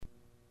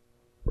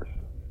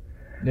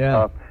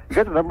Yeah. You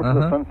got the number for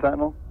the Sun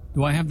Sentinel?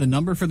 Do I have the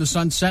number for the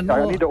Sun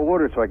Sentinel? I need to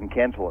order it so I can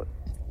cancel it.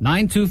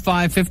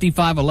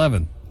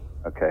 925-5511.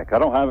 Okay, I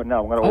don't have it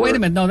now. I'm going to order. Oh, wait a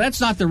minute. No,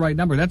 that's not the right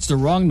number. That's the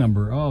wrong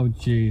number. Oh,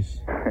 jeez.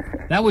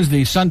 That was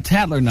the Sun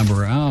Tatler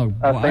number. Oh,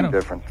 boy, same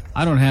difference.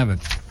 I don't have it.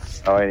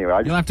 Oh,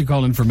 anyway. You'll have to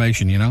call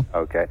information, you know?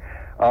 Okay.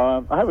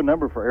 I have a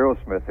number for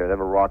Aerosmith there. They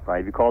have a rock line.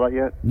 Have you called that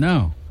yet?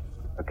 No.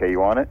 Okay, you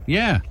want it?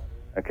 Yeah.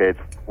 Okay, it's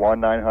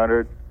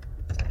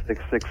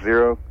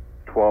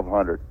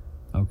 1-900-660-1200.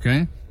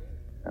 Okay.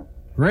 Yeah.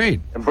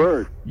 Great. And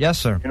Bird. Yes,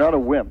 sir. You're not a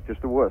wimp,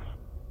 just a wuss.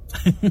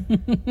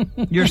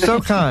 You're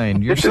so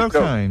kind. You're so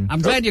kind.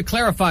 I'm glad you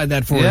clarified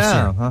that for us,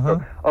 sir.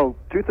 Oh,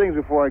 two things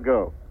before I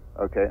go.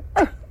 Okay.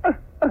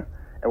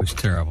 It was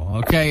terrible.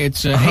 Okay,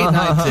 it's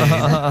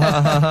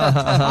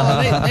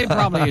 819. They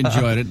probably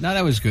enjoyed it. No,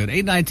 that was good.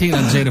 819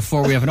 on Zeta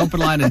 4. We have an open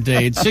line in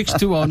Dade.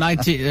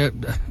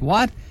 620-19...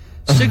 what?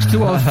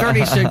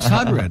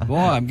 620-3600. Boy,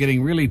 I'm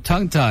getting really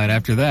tongue-tied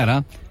after that,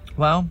 huh?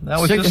 Well, that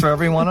was just for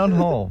everyone on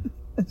hold.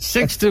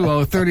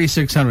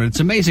 620-3600. It's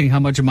amazing how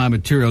much of my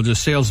material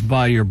just sails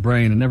by your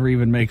brain and never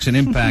even makes an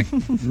impact.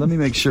 Let me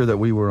make sure that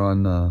we were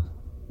on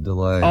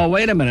delay. Oh,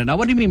 wait a minute. Now,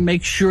 what do you mean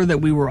make sure that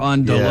we were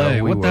on delay?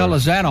 Yeah, what the hell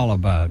is that all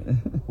about?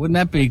 Wouldn't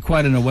that be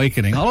quite an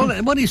awakening?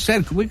 Although, what he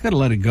said, we could have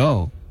let it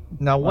go.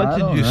 Now, what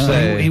did you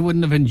say? He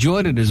wouldn't have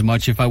enjoyed it as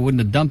much if I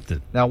wouldn't have dumped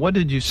it. Now, what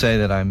did you say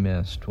that I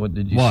missed? What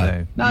did you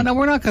say? No,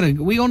 we're not going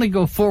to. We only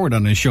go forward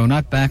on this show,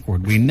 not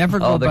backward. We never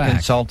go back. Oh, the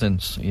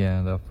consultants.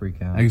 Yeah, they'll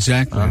freak out.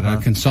 Exactly. The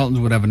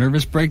consultants would have a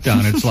nervous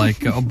breakdown. It's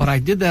like, oh, but I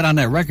did that on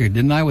that record,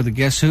 didn't I, with the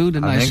Guess Who?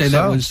 Didn't I say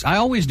that was... I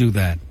always do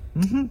that.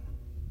 Mm-hmm.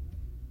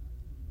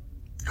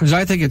 Because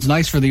I think it's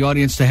nice for the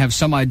audience to have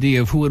some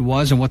idea of who it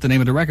was and what the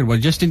name of the record was,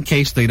 just in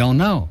case they don't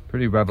know.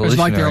 Pretty revolutionary. Because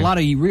like there are a lot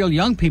of real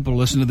young people who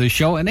listen to this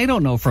show, and they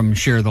don't know from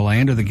Share the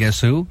Land or the Guess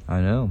Who.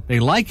 I know.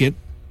 They like it,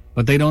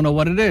 but they don't know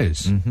what it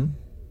is. Mm-hmm.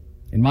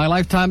 In my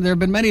lifetime, there have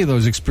been many of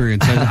those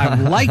experiences.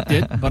 I've liked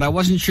it, but I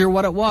wasn't sure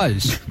what it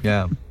was.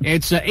 Yeah.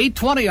 It's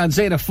 8:20 on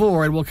Zeta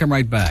 4, and we'll come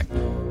right back.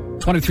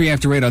 23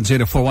 after 8 on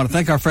Zeta 4. I want to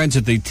thank our friends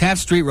at the Taft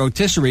Street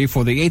Rotisserie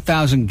for the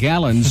 8,000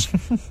 gallons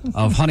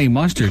of honey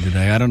mustard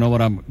today. I don't know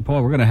what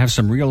we're going to have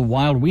some real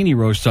wild weenie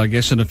roasts, I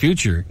guess, in the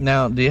future.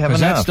 Now, do you have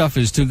enough? Because that stuff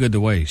is too good to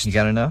waste. You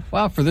got enough?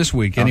 Well, for this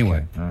week,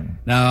 anyway. Okay. All right.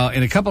 Now,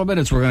 in a couple of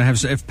minutes, we're going to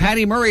have... If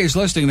Patty Murray is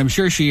listening, and I'm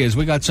sure she is,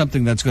 we got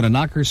something that's going to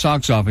knock her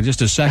socks off in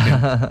just a second.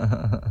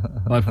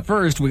 But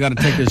first, we got to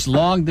take this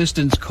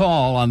long-distance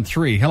call on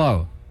 3.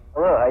 Hello.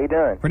 Hello, how you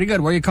doing? Pretty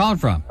good. Where are you calling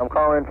from? I'm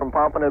calling from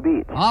Pompano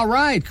Beach. All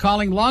right,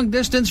 calling long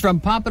distance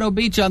from Pompano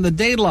Beach on the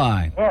Dade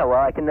line. Yeah,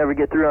 well, I can never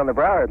get through on the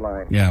Broward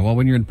line. Yeah, well,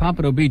 when you're in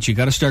Pompano Beach, you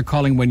got to start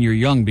calling when you're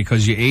young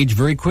because you age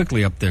very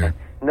quickly up there.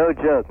 No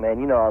joke, man.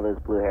 You know all those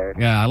blue hairs.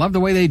 Yeah, I love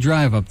the way they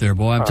drive up there,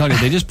 boy. I'm telling you,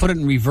 they just put it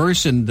in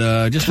reverse and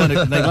just let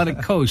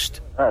it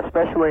coast.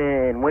 Especially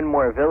in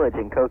Winmore Village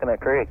in Coconut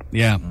Creek.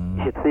 Yeah.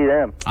 You should see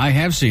them. I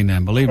have seen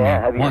them, believe me.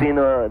 Yeah, have you seen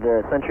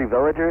the Century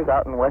Villagers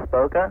out in West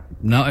Boca?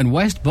 No, in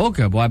West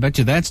Boca, boy, I bet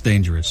you that's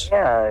dangerous.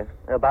 Yeah,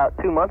 about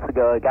 2 months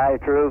ago, a guy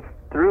drove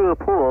through a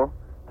pool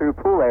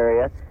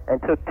area,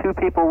 and took 2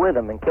 people with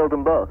him and killed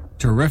them both.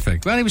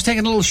 Terrific. Well, he was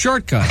taking a little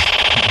shortcut.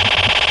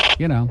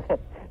 You know.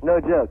 No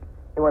joke.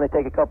 You want to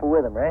take a couple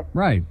with him, right?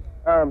 Right.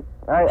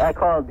 I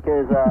called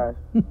because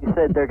you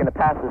said they're going to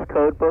pass this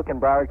code book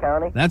in Broward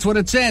County. That's what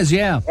it says,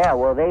 yeah. Yeah,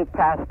 well, they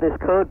passed this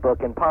code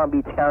book in Palm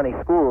Beach County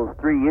schools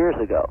 3 years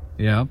ago.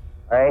 Yeah. All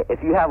right?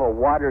 If you have a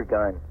water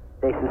gun,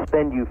 they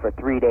suspend you for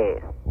 3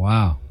 days.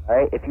 Wow. All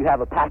right? If you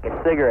have a pack of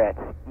cigarettes,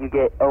 you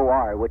get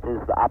OR, which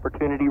is the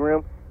Opportunity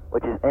Room,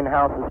 which is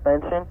in-house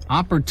suspension.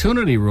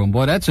 Opportunity Room,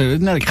 boy,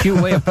 isn't that a cute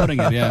way of putting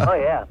it? Yeah. Oh,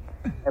 yeah.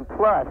 And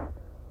plus,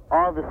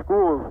 all the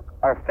schools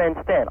are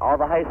fenced in. All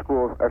the high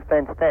schools are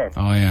fenced in.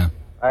 Oh, yeah.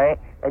 All right?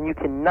 And you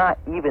cannot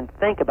even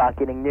think about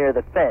getting near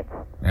the fence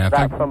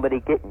without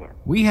somebody getting you.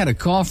 We had a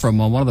call from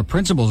one of the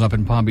principals up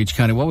in Palm Beach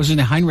County. What was his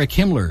name? Heinrich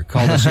Himmler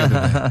called us the other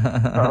day.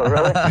 Oh,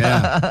 really?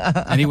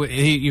 Yeah. And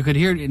you could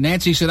hear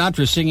Nancy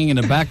Sinatra singing in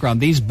the background,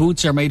 "These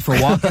boots are made for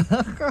walking."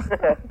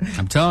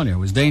 I'm telling you, it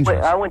was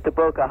dangerous. I went to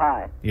Boca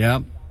High. Yeah.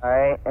 All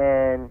right?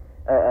 And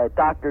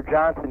Dr.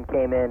 Johnson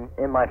came in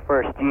my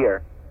first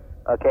year.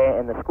 Okay?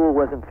 And the school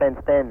wasn't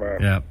fenced in then.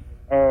 Yeah.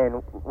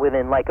 And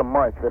within like a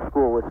month, the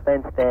school was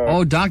fenced in.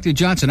 Oh, Dr.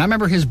 Johnson. I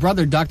remember his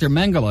brother, Dr.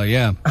 Mengele,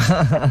 yeah.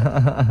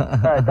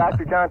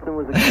 Dr. Johnson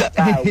was a good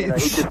guy. You know,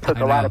 he just took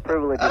a lot of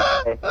privileges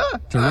away.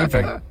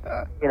 Terrific.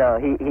 You know,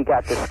 he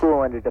got the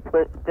school under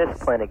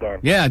discipline again.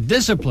 Yeah,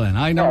 discipline.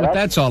 I know what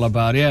that's all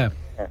about, yeah.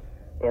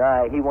 You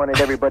know, he wanted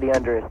everybody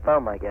under his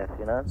thumb, I guess,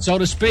 you know? So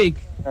to speak.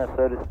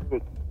 So to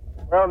speak.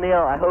 Well, Neil,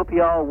 I hope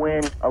you all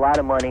win a lot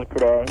of money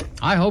today.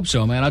 I hope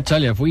so, man. I'll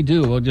tell you, if we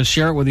do, we'll just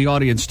share it with the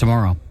audience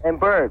tomorrow. And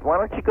Bird, why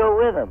don't you go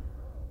with him?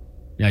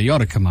 Yeah, you ought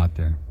to come out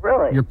there.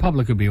 Really? Your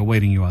public would be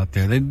awaiting you out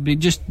there. They'd be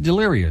just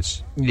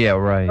delirious. Yeah,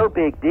 right. No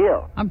big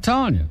deal. I'm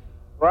telling you.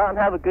 Well, and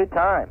have a good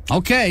time.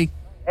 Okay.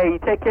 Hey, Hey, you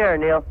take care,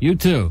 Neil. You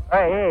too. All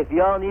right, hey, if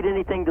y'all need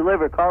anything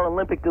delivered, call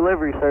Olympic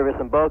Delivery Service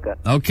in Boca.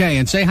 Okay,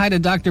 and say hi to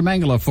Dr.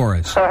 Mangala for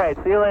us. All right,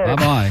 see you later.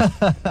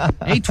 Bye-bye.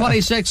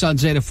 826 on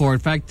Zeta 4. In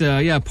fact,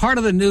 part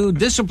of the new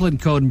discipline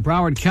code in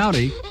Broward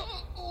County.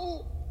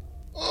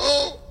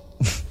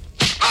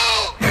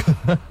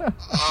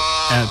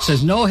 It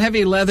says no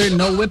heavy leather,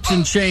 no whips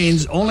and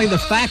chains. Only the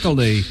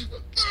faculty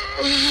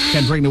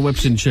can bring the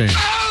whips and chains.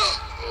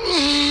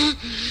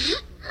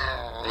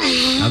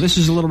 Now, this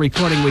is a little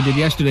recording we did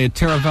yesterday at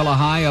Terravella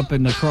High up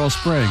in the Coral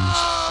Springs.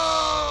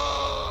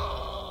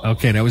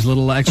 Okay, that was a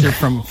little excerpt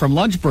from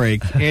lunch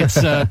break. It's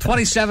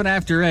 27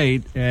 after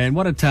 8, and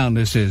what a town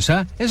this is,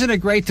 huh? Isn't it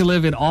great to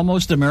live in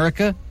almost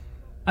America?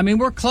 I mean,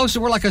 we're close.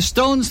 We're like a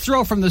stone's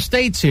throw from the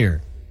States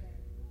here.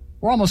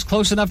 We're almost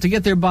close enough to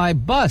get there by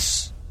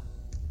bus.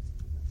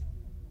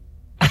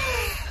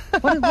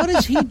 What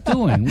is he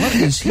doing? What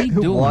is he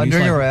doing?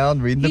 Wandering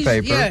around, reading the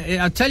paper.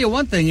 Yeah, I'll tell you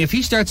one thing. If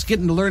he starts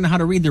getting to learn how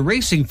to read the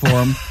racing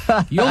form,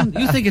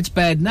 you think it's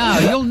bad now.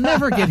 You'll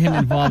never get him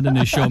involved in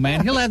this show,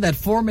 man. He'll have that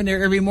form in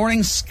there every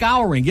morning,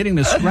 scouring, getting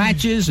the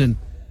scratches, and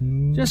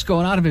just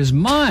going out of his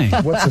mind.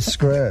 What's a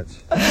scratch?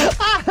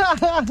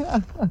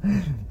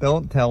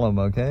 Don't tell him,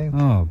 okay?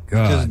 Oh,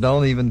 God. Just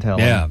don't even tell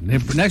him. Yeah.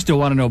 Next, you'll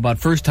want to know about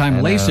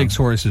first-time Lasix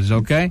horses,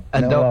 okay?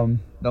 And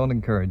don't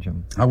encourage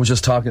him. I was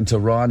just talking to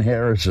Ron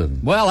Harrison.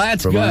 Well,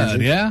 that's good,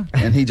 Lansing, yeah?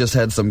 And he just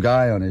had some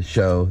guy on his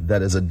show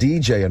that is a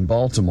DJ in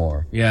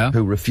Baltimore. Yeah.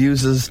 Who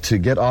refuses to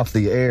get off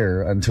the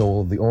air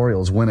until the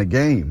Orioles win a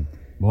game.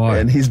 Boy.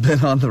 And he's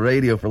been on the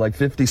radio for like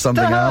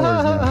 50-something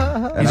hours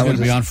now. And He's going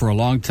to be on for a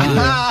long time.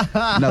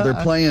 Now,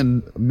 they're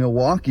playing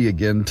Milwaukee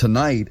again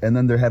tonight, and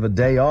then they have a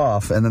day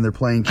off, and then they're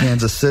playing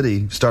Kansas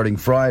City starting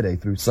Friday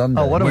through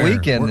Sunday. Oh, what a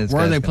weekend.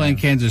 Where are they playing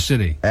Kansas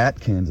City? At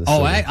Kansas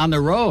City. Oh, on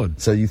the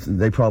road. So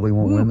they probably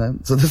won't win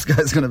that. So this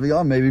guy's going to be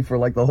on maybe for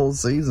like the whole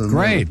season.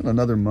 Great.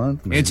 Another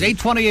month. Maybe. It's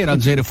 8:28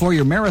 on Zeta 4,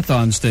 your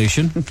marathon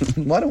station.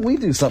 Why don't we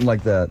do something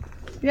like that?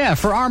 Yeah,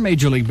 for our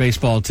Major League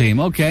Baseball team.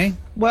 Okay.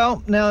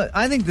 Well, now,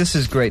 I think this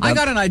is great. I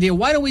got an idea.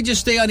 Why don't we just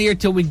stay on the air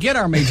till we get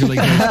our Major League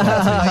Baseball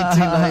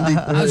team?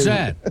 1993. How's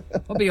that?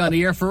 We'll be on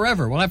the air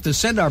forever. We'll have to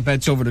send our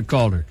bets over to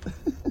Calder.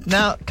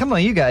 Now, come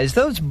on, you guys.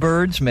 Those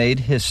birds made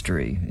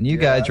history, and you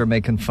guys are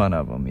making fun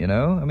of them, you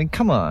know? I mean,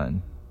 come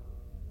on.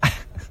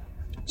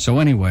 So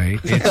anyway,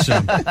 it's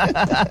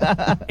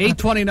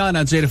 8:29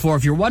 on Zeta 4.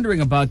 If you're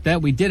wondering about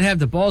that, we did have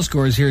the ball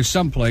scores here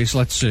someplace.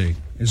 Let's see.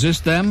 Is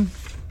this them?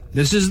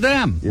 This is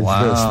them. Is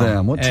this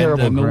them? What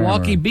terrible And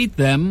Milwaukee grammar. beat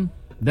them.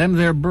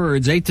 Their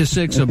birds,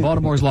 8-6.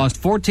 Baltimore's lost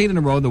 14 in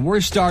a row. The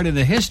worst start in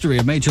the history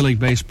of Major League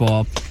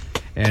Baseball.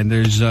 And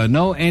there's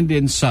no end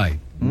in sight.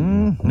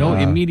 No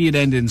immediate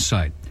end in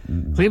sight.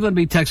 Cleveland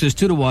beat Texas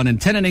 2-1. In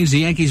 10 innings, the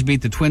Yankees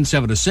beat the Twins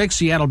 7-6.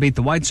 Seattle beat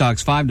the White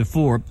Sox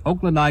 5-4.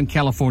 Oakland 9,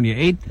 California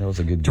 8. That was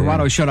a good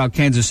Toronto game. shut out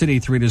Kansas City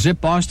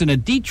 3-0. Boston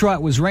and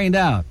Detroit was rained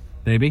out,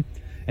 baby.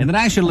 In the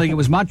National League, it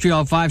was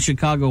Montreal 5,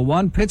 Chicago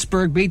 1.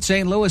 Pittsburgh beat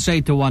St. Louis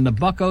 8-1. The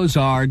Buccos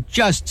are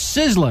just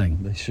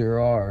sizzling. They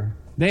sure are.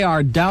 They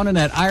are down in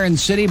that Iron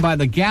City by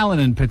the gallon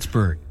in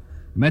Pittsburgh.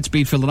 Mets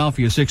beat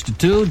Philadelphia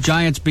 6-2.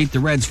 Giants beat the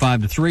Reds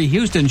 5-3.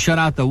 Houston shut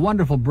out the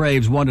wonderful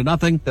Braves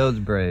 1-0. Those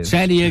Braves.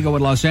 San Diego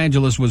and Los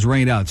Angeles was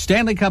rained out.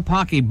 Stanley Cup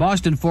hockey,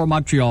 Boston 4,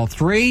 Montreal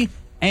 3.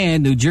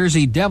 And New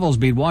Jersey Devils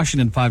beat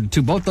Washington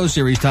 5-2. Both those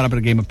series tied up in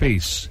a game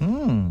apiece.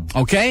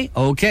 Okay.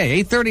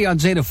 8:30 on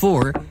Zeta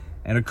 4.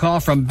 And a call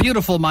from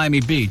beautiful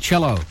Miami Beach.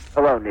 Hello.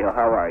 Hello, Neil.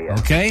 How are you?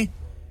 Okay.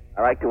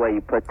 I like the way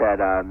you put that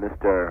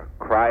Mr.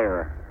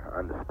 Cryer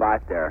on the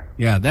spot there.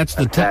 Yeah, that's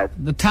the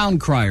town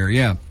crier,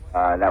 yeah.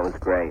 That was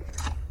great.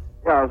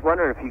 Yeah, I was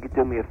wondering if you could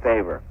do me a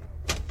favor.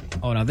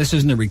 Oh, now this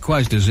isn't a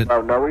request, is it? No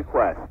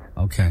request.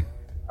 Okay.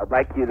 I'd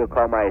like you to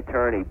call my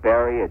attorney,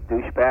 Barry, a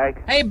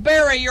douchebag. Hey,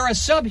 Barry, you're a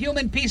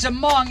subhuman piece of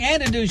mung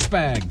and a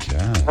douchebag.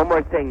 Yeah. One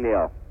more thing,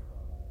 Neil.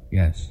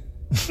 Yes.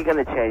 You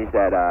going to change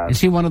that, Is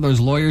he one of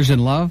those lawyers in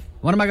love?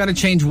 What am I going to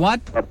change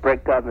what? that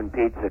brick oven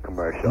pizza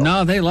commercial?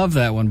 No, they love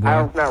that one, boy.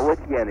 Kyle's not with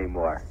you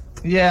anymore.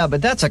 Yeah,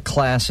 but that's a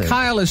classic.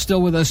 Kyle is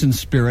still with us in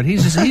spirit.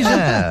 He's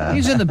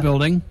in the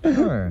building.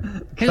 Sure.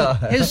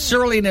 His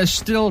surliness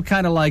still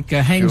kind of like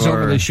hangs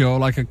over the show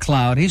like a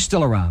cloud. He's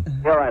still around.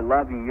 Neil, I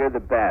love you. You're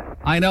the best.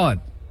 I know it.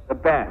 The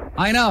best.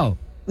 I know.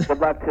 Good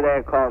luck today.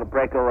 I'm calling to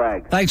break a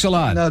leg. Thanks a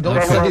lot. No,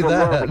 don't Say say hello to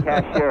that. Will, the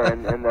cashier,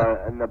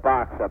 in the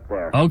box up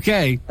there.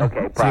 Okay. Okay,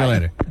 See you bye.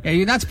 later. Yeah,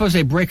 you're not supposed to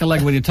say break a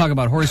leg when you talk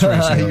about horse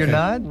racing. You're okay?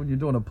 not? When you're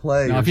doing a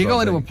play. Now, or if you go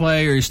into a something.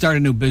 play or you start a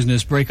new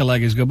business, break a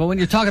leg is good. But when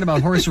you're talking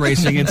about horse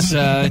racing, it's,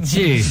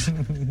 geez.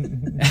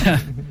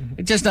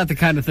 It's just not the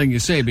kind of thing you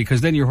say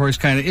because then your horse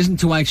kind of isn't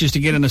too anxious to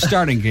get in the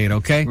starting gate,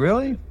 okay?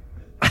 Really?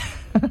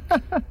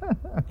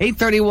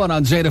 8:31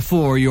 on Zeta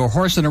 4, your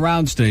horsing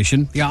around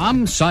station. Yeah,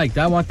 I'm psyched.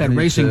 I want that Me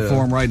racing too.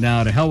 form right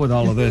now. To hell with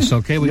all of this,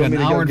 okay? We You got want an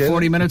me to go hour and get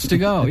 40 it? minutes to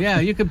go. Yeah,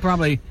 you could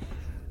probably...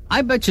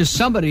 I bet you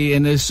somebody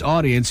in this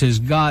audience has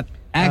got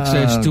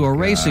access to a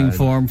racing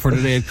form for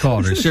today at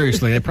Calder.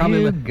 Seriously, they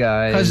probably You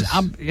guys.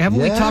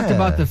 haven't we talked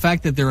about the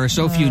fact that there are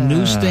so few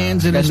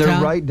newsstands in this And they're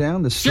town? right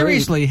down the street.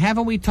 Seriously,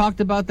 haven't we talked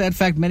about that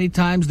fact many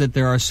times that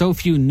there are so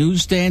few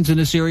newsstands in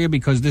this area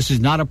because this is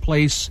not a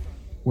place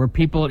where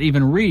people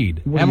even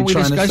read? Haven't we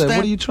discussed that?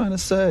 What are you trying to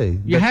say?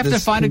 You have to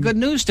find a good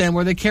newsstand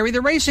where they carry the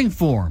racing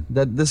form.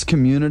 That this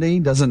community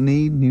doesn't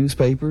need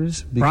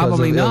newspapers because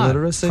Probably of not.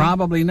 illiteracy?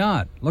 Probably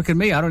not. Look at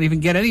me. I don't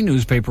even get any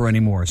newspaper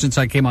anymore since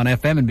I came on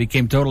FM and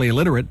became totally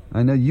illiterate.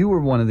 I know you were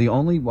one of the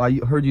only,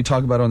 I heard you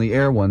talk about on the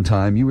air one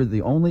time, you were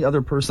the only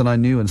other person I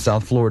knew in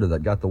South Florida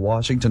that got the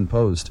Washington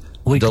Post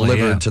Weekly,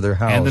 delivered to their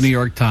house. And the New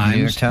York Times.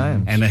 New York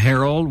Times. And the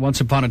Herald, once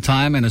upon a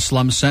time, and the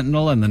Slum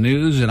Sentinel, and the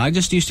News. And I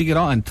just used to get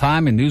on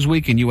Time and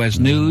Newsweek and U.S.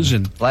 News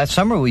and Last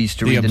summer we used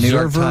to the read the New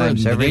York Observer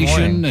Times and the every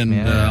Nation morning.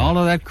 and all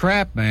of that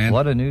crap, man.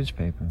 What a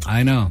newspaper.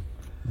 I know.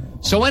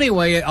 So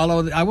anyway,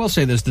 although I will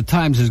say this, the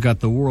Times has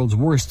got the world's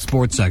worst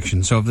sports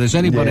section. So if there's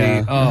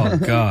anybody, oh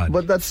God.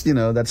 But that's,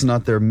 that's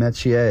not their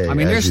métier. I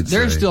mean, as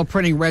they're you'd say. still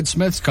printing Red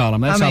Smith's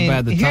column. That's I mean, how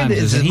bad the here Times it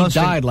is. the And he most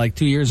died like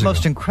 2 years ago.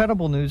 Most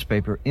incredible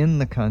newspaper in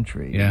the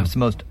country. Yeah. It's the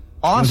most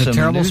awesome It was a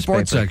terrible newspaper.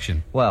 sports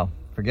section. Well,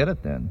 forget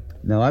it then.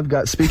 Now,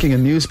 speaking of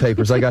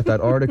newspapers, I got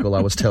that article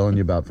I was telling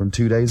you about from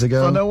 2 days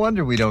ago. So no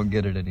wonder we don't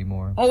get it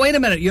anymore. Oh, wait a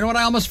minute. You know what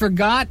I almost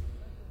forgot?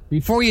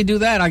 Before you do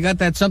that, I got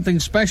that something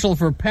special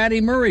for Patty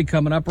Murray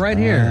coming up right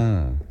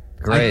here.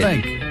 Great.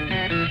 I think.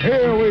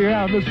 Here we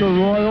have Mr.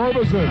 Roy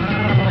Orbison.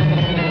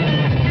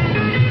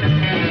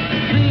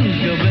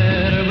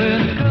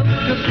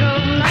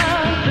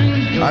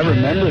 I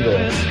remember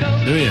this.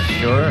 Do you?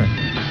 Sure.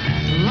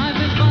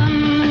 Life is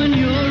fun when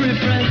you're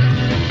refreshed,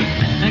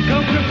 and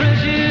Coke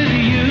refreshes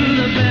you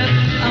the best.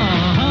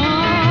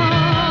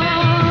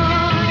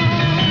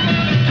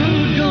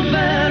 Food goes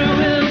better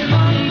with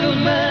fun,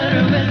 goes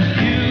better with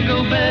you,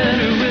 go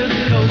better with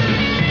Coke.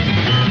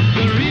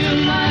 The real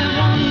life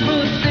one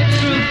puts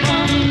extra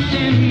fun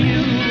in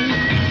you,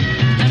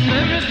 and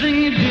everything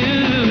you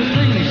do,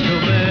 things go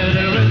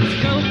better with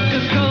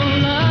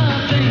Coca-Cola.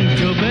 Things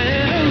go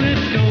better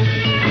with Coke.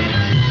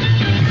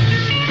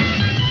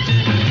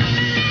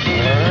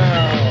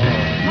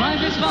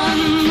 Life is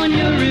fun when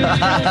you're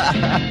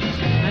refreshed,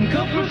 and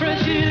Coke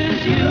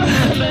refreshes you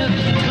the best.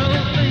 So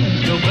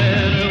things go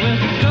better with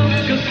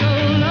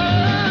Coca-Cola.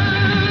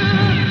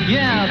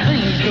 Yeah,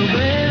 things go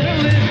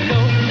better with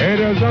Coke. Hey,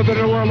 there's nothing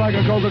in the world like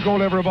a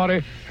Coca-Cola,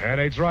 everybody. And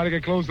they try to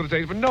get close to the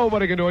taste, but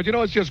nobody can do it.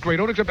 It's just great.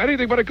 Don't accept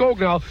anything but a Coke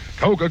now.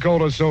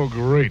 Coca-Cola's so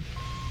great.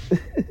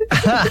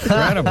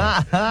 Incredible.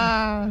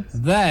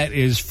 That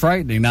is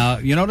frightening. Now,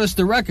 you notice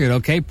the record,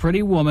 okay?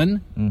 Pretty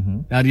Woman.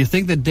 Mm-hmm. Now, do you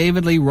think that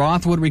David Lee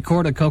Roth would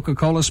record a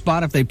Coca-Cola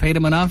spot if they paid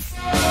him enough?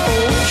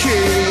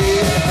 Okay.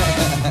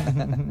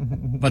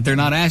 But they're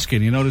not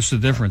asking. You notice the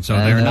difference. So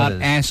they're not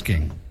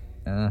asking.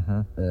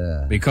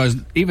 Because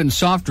even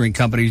soft drink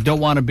companies don't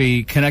want to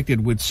be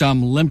connected with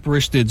some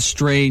limp-wristed,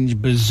 strange,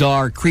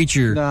 bizarre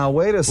creature Now,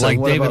 wait a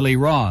second. like David Lee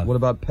Roth. What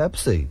about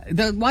Pepsi?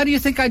 Why do you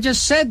think I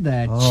just said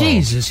that? Oh.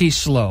 Jesus, he's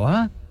slow,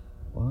 huh?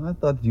 Well, I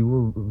thought you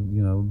were, a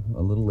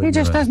little ignorant. He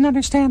just doesn't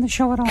understand the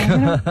show at all. You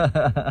know?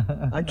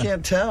 I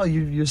can't tell.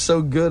 You're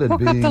so good at Hook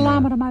being up the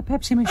llama to my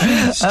Pepsi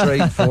machine.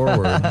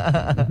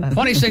 straightforward.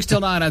 26 till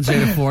 9 on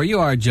Zeta 4.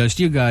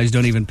 You guys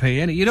don't even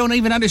pay any. You don't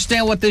even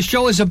understand what this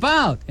show is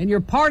about, and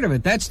you're part of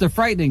it. That's the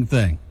frightening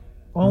thing.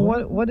 Well,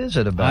 what is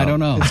it about? I don't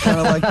know. It's kind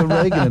of like the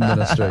Reagan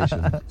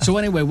administration. So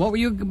anyway, what were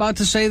you about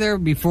to say there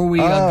before we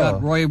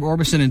got Roy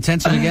Orbison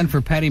intensive again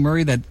for Patty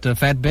Murray, that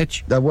fat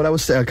bitch? What I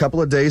was saying a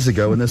couple of days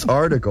ago in this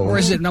article. Or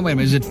is it, no, wait a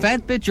minute, is it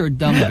fat bitch or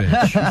dumb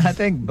bitch? I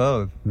think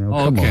both. Come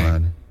Okay.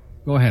 on.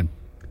 Go ahead.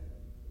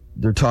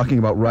 They're talking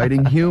about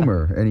writing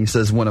humor, and he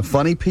says, when a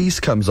funny piece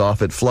comes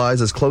off, it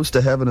flies as close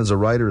to heaven as a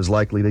writer is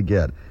likely to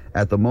get.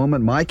 At the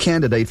moment, my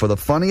candidate for the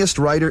funniest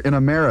writer in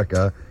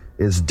America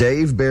is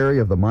Dave Barry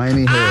of the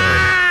Miami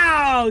Herald.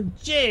 Oh,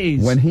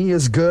 jeez. When he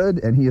is good,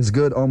 and he is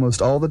good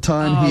almost all the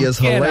time, he is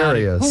Get out of here.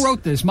 hilarious. Who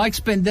wrote this? Mike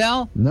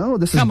Spindell? No,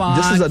 this Come on,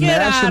 is a get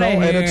national outta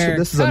here. editor.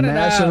 This is Cut a it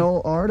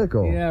national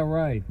article. Yeah,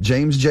 right.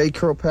 James J.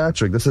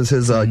 Kilpatrick. This is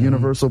his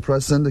Universal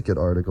Press Syndicate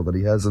article that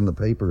he has in the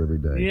paper every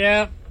day.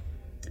 Yeah.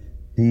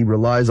 He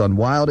relies on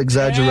wild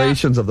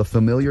exaggerations of the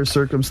familiar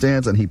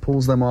circumstance, and he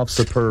pulls them off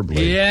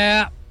superbly.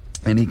 Yeah.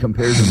 And he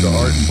compares him to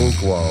Art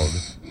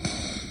Buchwald.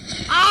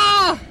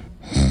 Ah!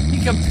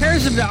 He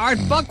compares him to Art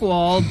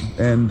Buchwald.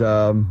 And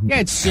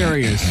Get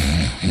serious.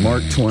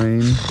 Mark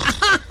Twain.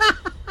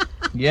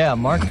 Yeah,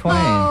 Mark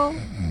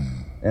Twain.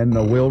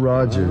 And Will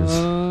Rogers.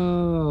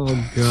 Oh,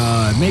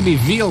 God. Maybe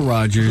Veal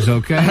Rogers,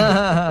 okay?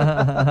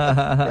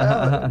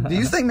 Do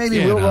you think maybe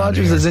Get Will outta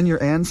Rogers here. is in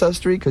your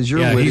ancestry? Because you're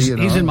Yeah, witty,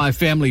 he's in my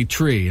family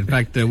tree. In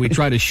fact, we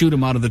tried to shoot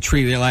him out of the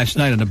tree there last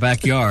night in the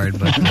backyard.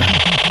 But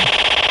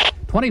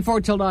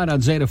 24 till 9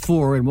 on Zeta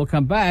 4, and we'll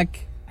come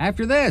back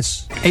after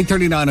this.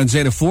 8:39 on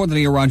Zeta 4, the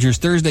Neil Rogers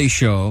Thursday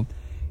show.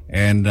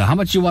 And how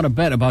much you want to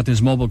bet about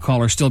this mobile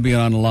caller still being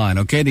on the line?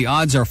 Okay, the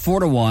odds are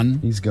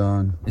 4-1. He's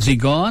gone. Is he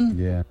gone?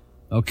 Yeah.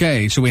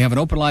 Okay, so we have an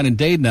open line in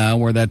Dade now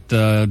where that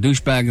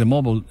douchebag, the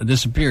mobile,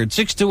 disappeared.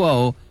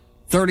 620-520-1037.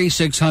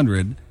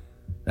 620-3600.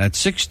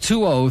 That's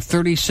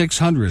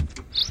 620-3600.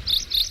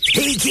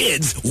 Hey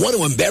kids, want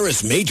to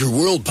embarrass major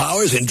world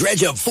powers and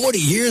dredge up 40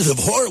 years of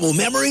horrible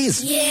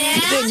memories? Yeah.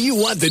 Then you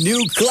want the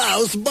new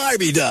Klaus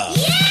Barbie doll.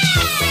 Yeah.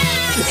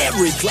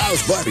 Every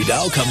Klaus Barbie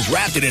doll comes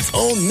wrapped in its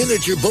own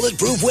miniature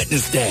bulletproof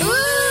witness stand. Ooh.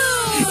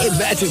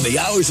 Imagine the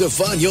hours of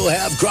fun you'll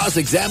have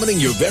cross-examining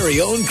your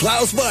very own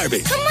Klaus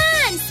Barbie. Come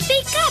on,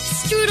 speak up,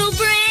 Strudel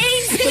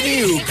Brains. The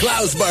new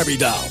Klaus Barbie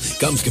doll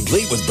comes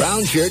complete with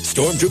brown shirt,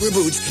 stormtrooper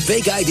boots,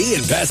 fake ID,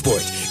 and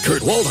passport.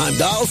 Kurt Waldheim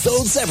doll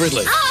sold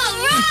separately. All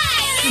right.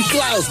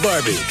 Klaus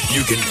Barbie.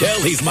 You can tell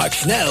he's Mark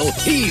Schnell.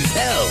 He's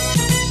hell.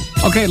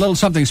 Okay, a little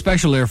something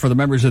special there for the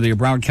members of the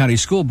Broward County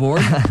School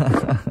Board.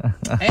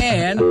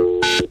 And...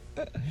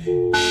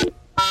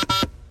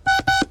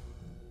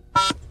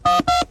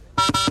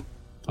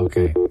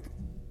 Okay.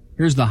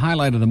 Here's the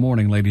highlight of the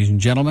morning, ladies and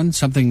gentlemen.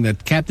 Something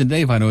that Captain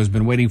Dave, I know, has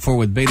been waiting for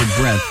with bated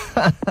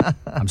breath.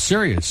 I'm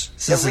serious.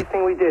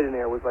 Everything we did in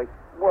there was like,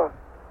 well,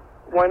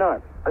 why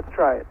not? Let's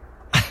try it.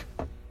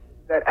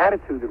 That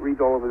attitude that reads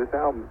all over this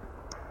album.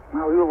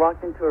 Wow, we were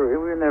locked into we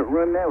were in that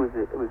room there. It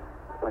was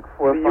like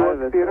 4 or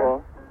 5 of us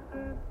all.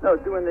 No,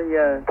 doing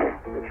the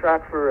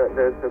track for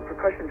the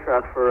percussion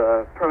track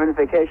for Permanent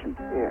Vacation.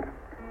 Yeah.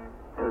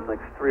 There was like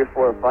 3 or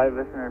 4 or 5 of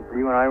us, and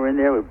you and I were in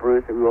there with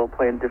Bruce, and we were all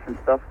playing different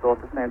stuff all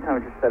at the same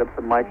time. We just set up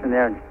some mics in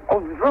there and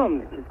the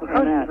drums. just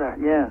percussion track.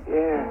 Yeah.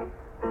 Yeah.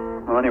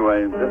 Well,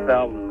 anyway, this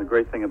album, the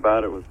great thing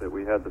about it was that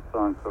we had the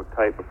song so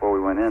tight before we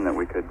went in that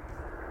we could,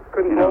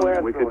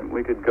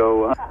 we could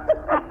go.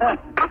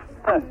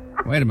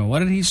 Wait a minute, what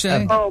did he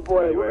say? Oh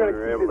boy, we're going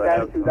to keep this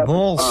attitude up.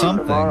 Bull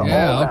something.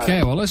 Yeah,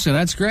 okay, well listen,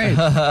 that's great.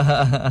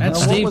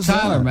 That's Steve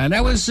Tyler, that? man.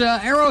 That was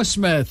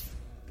Aerosmith.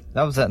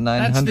 That was that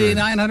 900. That's the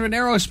 900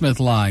 Aerosmith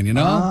line, you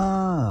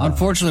know?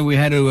 Unfortunately, we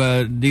had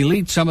to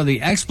delete some of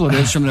the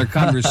expletives from their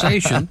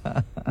conversation.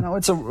 No,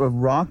 it's a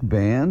rock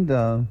band.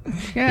 Yeah,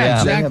 They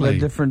have exactly. a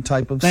different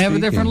type of They have a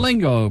speaking. different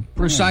lingo,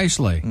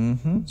 precisely. Yeah.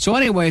 Mm-hmm. So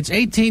anyway, it's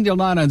 18 till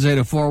 9 on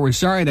Zeta 4. We're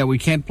sorry that we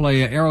can't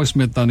play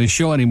Aerosmith on this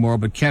show anymore,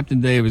 but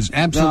Captain Dave has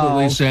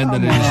absolutely said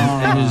that it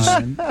is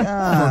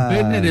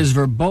forbidden, it is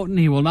verboten,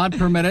 he will not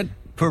permit it.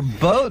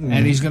 Verboten?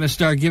 And he's going to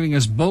start giving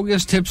us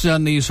bogus tips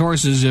on these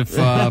horses if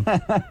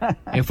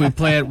we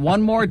play it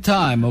one more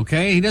time,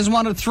 okay? He doesn't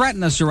want to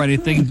threaten us or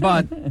anything,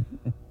 but... Oh,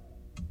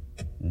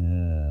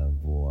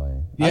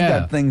 boy. Yeah. I've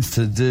got things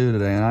to do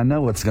today, and I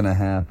know what's going to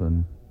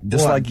happen.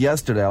 Just like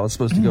yesterday, I was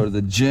supposed to go to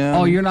the gym.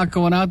 Oh, you're not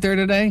going out there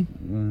today?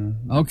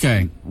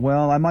 Okay.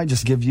 Well, I might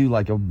just give you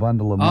like a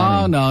bundle of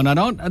money. Oh,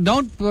 no,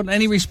 don't put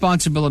any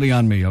responsibility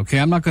on me, okay?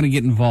 I'm not going to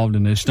get involved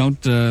in this.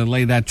 Don't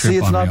lay that trip on me,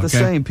 See, it's not okay? the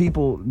same.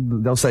 People,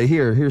 they'll say,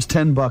 here's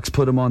 $10,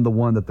 put them on the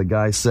one that the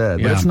guy said.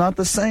 Yeah. But it's not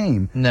the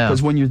same. No.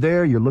 Because when you're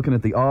there, you're looking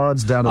at the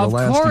odds down to the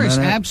last minute. Of course,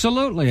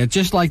 absolutely. It's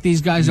just like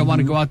these guys that want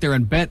to go out there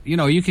and bet. You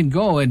know, you can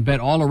go and bet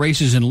all the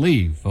races and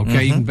leave,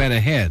 okay? You can bet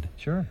ahead.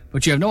 Sure.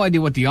 But you have no idea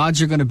what the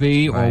odds are going to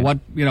be or what,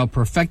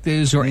 perfect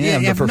is, or you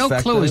have no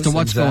clue as to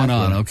what's going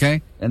on,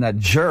 okay? And that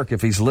jerk,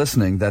 if he's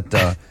listening,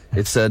 that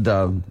it said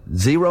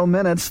 0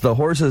 minutes, the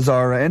horses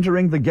are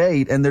entering the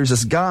gate, and there's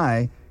this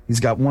guy. He's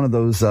got one of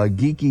those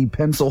geeky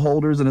pencil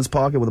holders in his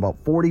pocket with about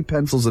 40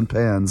 pencils and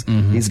pens.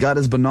 He's got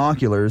his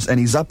binoculars, and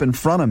he's up in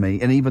front of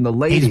me, and even the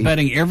lady... He's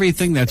betting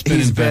everything that's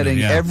been invented.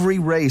 He's betting every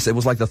race. It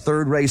was like the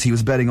 3rd race. He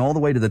was betting all the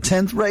way to the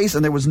 10th race,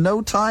 and there was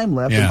no time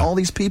left, and all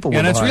these people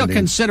were that's behind real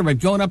him. considerate,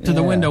 going up to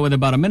the window with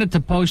about a minute to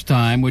post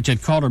time, which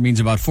at Calder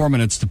means about 4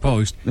 minutes to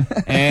post,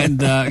 and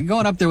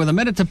going up there with a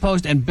minute to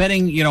post and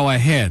betting,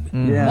 ahead.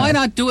 Yeah. Why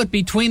not do it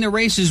between the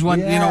races when,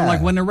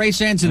 like when the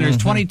race ends and there's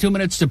 22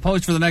 minutes to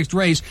post for the next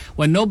race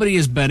when nobody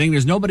is betting,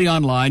 there's nobody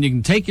online, you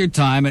can take your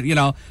time,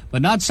 and,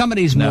 but not some of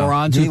these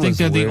morons who think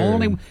they're the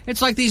only...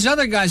 It's like these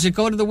other guys that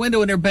go to the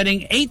window and they're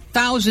betting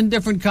 8,000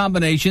 different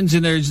combinations,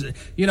 and there's,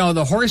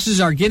 the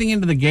horses are getting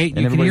into the gate,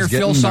 and you can hear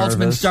Phil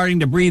Saltzman starting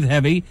to breathe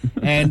heavy,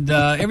 and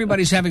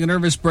everybody's having a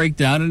nervous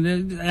breakdown,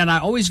 and I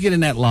always get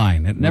in that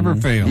line. It never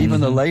fails. Even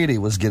the lady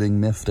was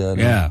getting miffed at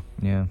him.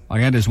 Yeah. I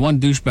had this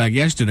one douchebag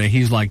yesterday,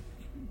 he's like,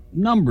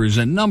 numbers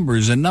and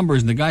numbers and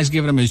numbers, and the guy's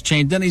giving him his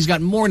change, then he's got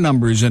more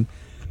numbers, and...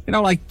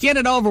 get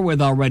it over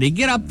with already.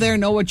 Get up there,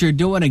 know what you're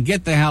doing, and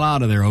get the hell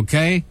out of there,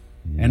 okay?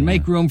 Yeah. And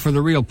make room for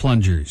the real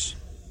plungers.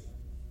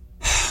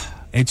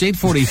 It's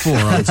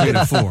 8:44 on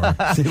Zeta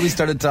 4. See, we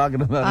started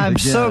talking about it I'm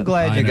again. so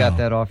glad you got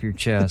that off your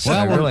chest. Well,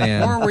 I really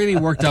am. We're really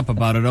worked up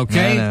about it,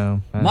 okay? I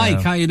know.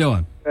 Mike, how you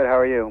doing? Good, how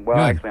are you? Well,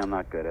 Good. actually, I'm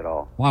not good at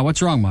all. Why,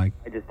 what's wrong, Mike?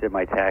 I just did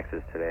my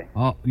taxes today.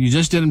 Oh, you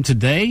just did them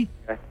today?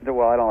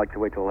 Well, I don't like to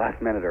wait till the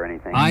last minute or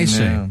anything. I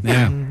see.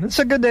 Yeah. It's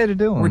a good day to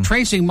do them. We're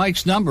tracing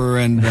Mike's number,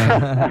 and...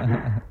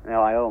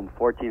 No, I owe him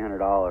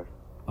 $1,400.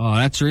 Oh,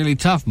 that's really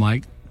tough,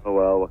 Mike. Oh,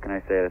 well, what can I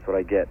say? That's what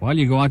I get. Well,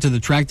 you go out to the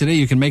track today,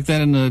 you can make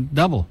that in the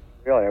double.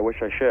 Really, I wish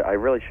I should. I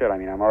really should. I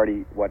mean, I'm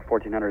already,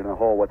 $1,400 in the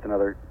hole. What's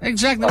another...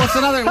 Exactly. What's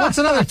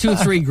another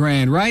 2-3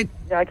 grand, right?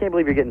 Yeah, I can't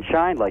believe you're getting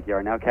shined like you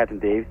are now. Captain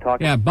Dave's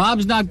talking. Yeah,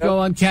 Bob's not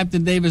going.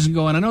 Captain Dave isn't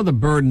going. I know the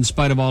bird, in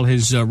spite of all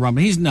his rum.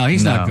 He's not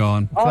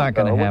going. It's not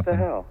going to happen. What the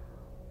hell?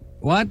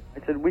 What?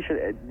 I said we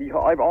should.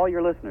 All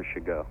your listeners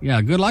should go.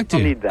 Yeah, good luck to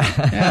you. Need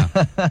that.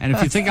 Yeah. And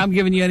if you think I'm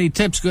giving you any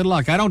tips, good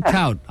luck. I don't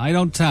tout. I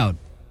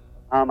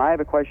have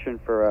a question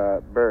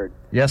for Bird.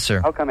 Yes,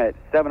 sir. How come at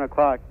 7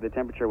 o'clock the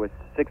temperature was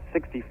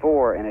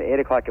 64 and at 8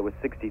 o'clock it was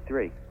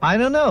 63? I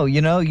don't know.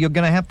 You know, you're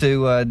going to have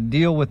to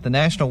deal with the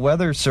National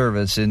Weather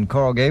Service in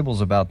Coral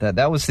Gables about that.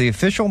 That was the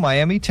official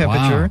Miami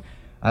temperature. Wow.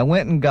 I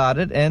went and got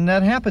it, and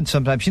that happens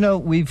sometimes. You know,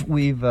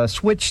 we've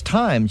switched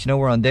times. You know,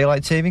 we're on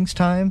daylight savings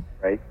time.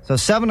 Right. So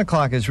 7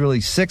 o'clock is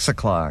really 6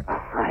 o'clock.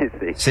 I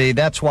see. See,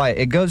 that's why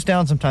it goes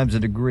down sometimes a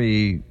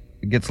degree.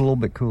 It gets a little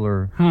bit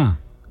cooler. Huh.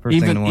 First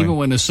thing in the morning. Even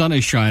when the sun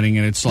is shining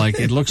and it's like,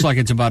 it looks like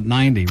it's about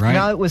 90, right?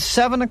 No, it was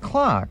 7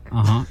 o'clock.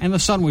 Uh-huh. And the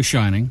sun was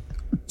shining.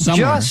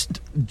 Somewhere.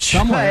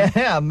 Somewhere.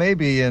 Yeah,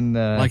 maybe in...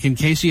 like in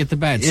Casey at the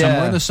bat. Yeah.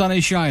 Somewhere the sun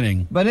is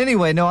shining. But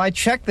anyway, no, I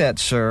checked that,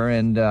 sir,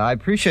 and I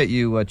appreciate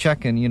you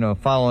checking,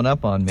 following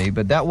up on me.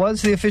 But that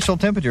was the official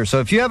temperature.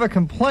 So if you have a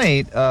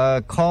complaint,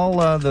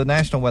 call the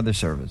National Weather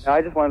Service.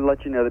 I just wanted to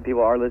let you know that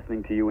people are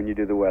listening to you when you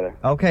do the weather.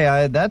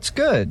 Okay, that's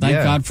good. Thank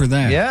God for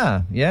that.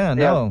 Yeah, See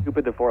no. how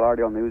stupid the Fort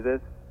Lauderdale News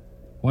is?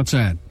 What's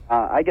that?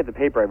 I get the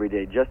paper every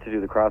day just to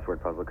do the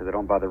crossword puzzle because I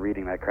don't bother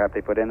reading that crap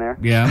they put in there.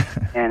 Yeah.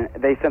 And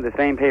they sent the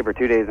same paper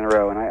 2 days in a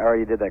row, and I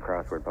already did that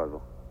crossword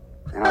puzzle.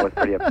 And I was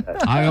pretty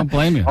upset. I don't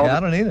blame you. I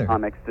don't either.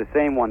 Comics, the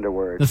same wonder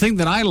word. The thing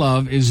that I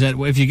love is that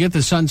if you get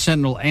the Sun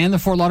Sentinel and the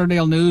Fort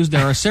Lauderdale News,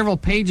 there are several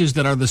pages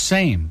that are the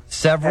same.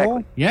 Several?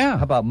 Exactly. Yeah.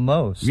 How about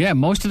most? Yeah,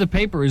 most of the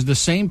paper is the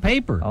same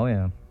paper. Oh,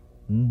 yeah.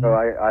 Mm-hmm. So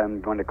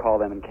I'm going to call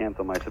them and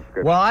cancel my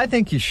subscription. Well, I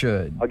think you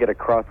should. I'll get a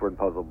crossword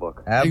puzzle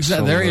book.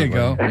 Absolutely. There you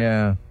go.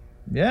 Yeah.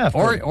 Yeah.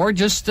 Or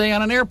just stay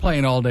on an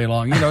airplane all day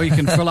long. You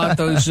can fill out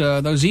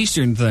those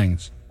Eastern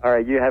things. All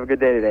right, you have a good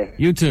day today.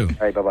 You too.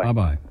 All right, bye-bye.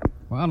 Bye-bye.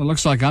 Well, it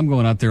looks like I'm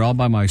going out there all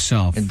by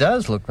myself. It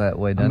does look that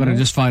way, doesn't I'm it? going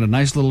to just find a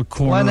nice little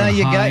corner. Well, now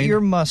you and got hide.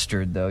 your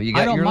mustard, though.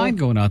 I don't mind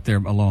going out there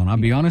alone. I'll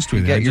be honest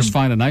with you. got Just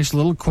find a nice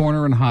little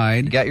corner and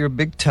hide. You got your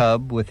big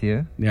tub with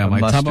you. Yeah, my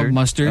tub of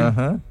mustard.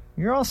 Uh-huh.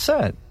 You're all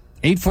set.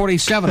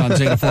 847 on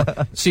Zeta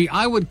 4. See,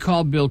 I would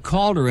call Bill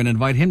Calder and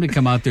invite him to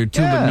come out there,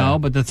 too, but no.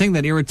 But the thing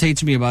that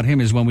irritates me about him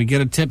is when we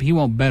get a tip, he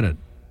won't bet it.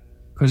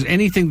 Because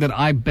anything that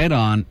I bet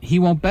on, he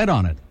won't bet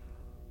on it.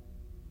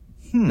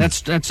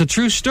 That's a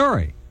true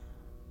story.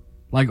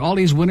 Like all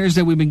these winners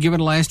that we've been given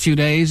the last 2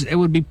 days, it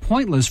would be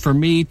pointless for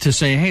me to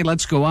say, hey,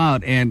 let's go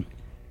out and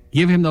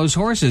give him those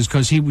horses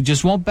because he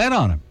just won't bet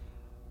on them.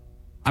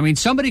 I mean,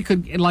 somebody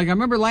could, like I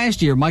remember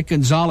last year, Mike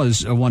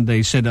Gonzalez one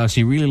day said to us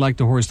he really liked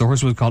the horse. The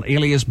horse was called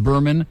Alias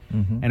Berman,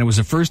 and it was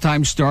a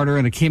first-time starter,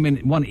 and it came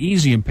in, won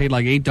easy and paid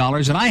like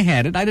 $8, and I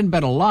had it. I didn't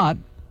bet a lot.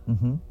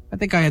 I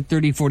think I had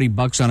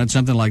 $30-40 on it,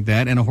 something like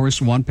that, and a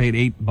horse won, paid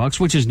 $8,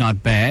 which is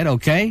not bad,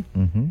 okay?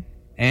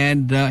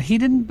 And he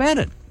didn't bet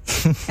it.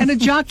 And the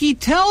jockey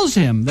tells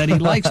him that he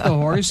likes the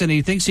horse and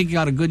he thinks he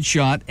got a good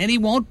shot, and he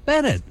won't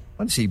bet it.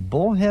 What is he,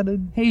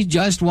 bullheaded? He's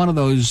just one of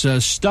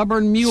those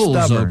stubborn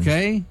mules,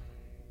 okay?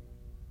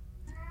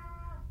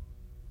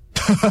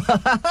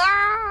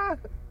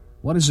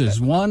 What is this?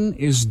 One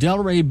is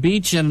Delray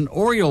Beach and an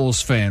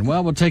Orioles fan.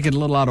 Well, we'll take it a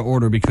little out of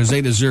order because they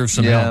deserve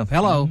some help.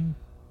 Hello.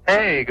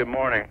 Hey, good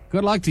morning.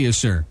 Good luck to you,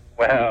 sir.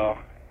 Well,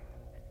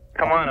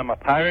 come on, I'm a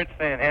Pirates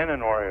fan and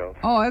an Orioles.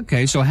 Oh,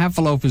 okay, so half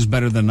a loaf is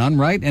better than none,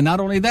 right? And not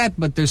only that,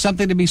 but there's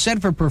something to be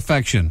said for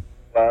perfection.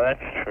 Well,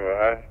 that's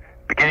true.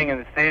 Beginning of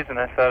the season,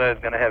 I thought I was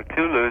going to have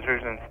two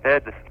losers.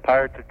 Instead, the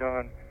Pirates are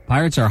doing...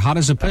 Pirates are hot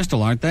as a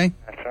pistol, aren't they?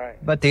 That's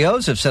right. But the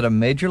O's have set a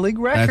major league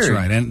record. That's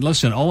right. And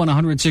listen,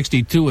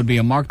 0-162 would be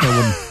a mark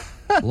that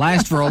would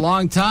last for a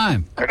long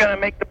time. They're going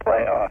to make the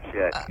playoffs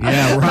yet.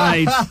 Yeah,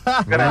 right.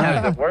 We're going to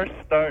have the worst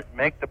start,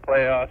 make the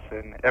playoffs,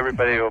 and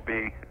everybody will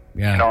be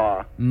in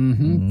awe.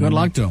 Good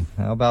luck to them.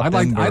 How about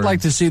I'd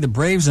like to see the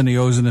Braves and the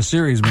O's in the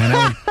series,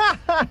 man.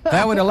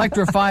 That would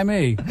electrify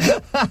me.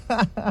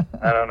 I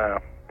don't know.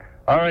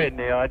 All right,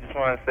 Neil, I just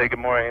want to say good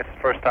morning. It's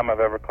the first time I've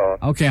ever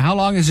called. Okay, how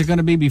long is it going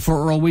to be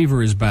before Earl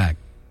Weaver is back?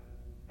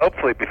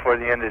 Hopefully before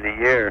the end of the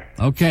year.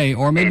 Okay,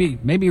 or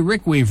maybe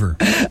Rick Weaver.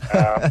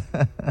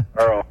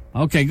 Earl.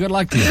 Okay, good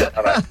luck to you.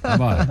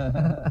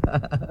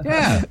 Bye-bye.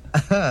 Yeah.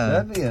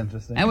 That'd be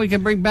interesting. And we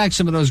can bring back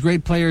some of those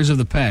great players of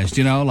the past,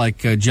 like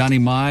Johnny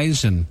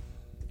Mize and...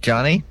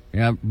 Johnny?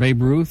 Yeah,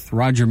 Babe Ruth,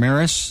 Roger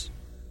Maris.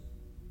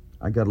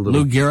 I got a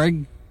little... Lou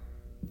Gehrig.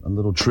 A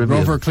little trivia.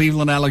 Grover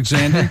Cleveland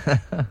Alexander.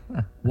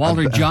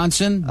 Walter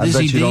Johnson. I Dizzy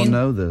bet you Dean. don't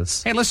know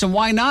this. Hey, listen,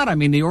 why not? I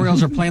mean, the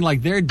Orioles are playing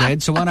like they're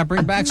dead, so why not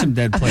bring back some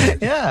dead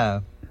players? Yeah.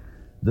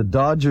 The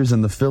Dodgers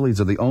and the Phillies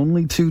are the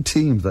only two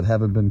teams that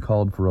haven't been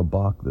called for a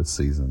balk this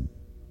season.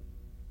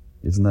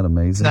 Isn't that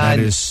amazing? That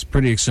is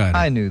pretty exciting.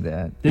 I knew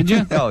that. Did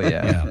you? Oh,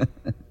 yeah.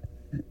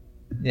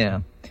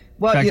 Yeah.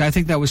 Well, in fact, I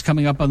think that was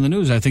coming up on the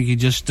news. I think he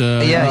just... you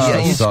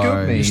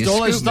scooped me. You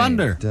stole his scooped me.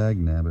 thunder.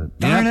 Dagnabbit.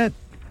 Darn it.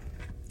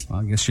 Well,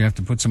 I guess you have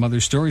to put some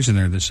other stories in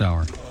there this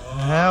hour.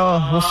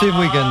 Well, we'll see if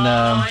we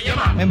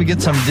can maybe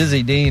get some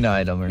Dizzy Dean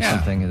item or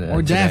something.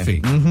 Or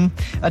Daffy.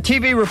 Mm-hmm. A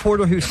TV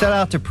reporter who set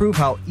out to prove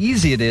how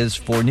easy it is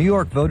for New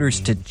York voters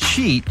to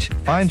cheat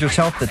finds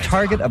herself the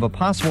target of a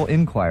possible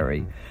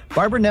inquiry.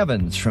 Barbara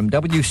Nevins from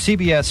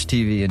WCBS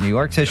TV in New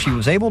York says she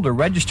was able to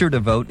register to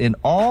vote in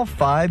all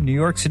 5 New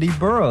York City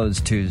boroughs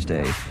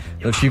Tuesday,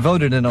 though she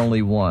voted in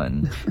only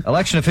one.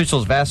 Election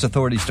officials have asked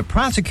authorities to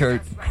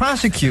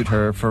prosecute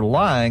her for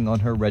lying on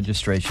her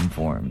registration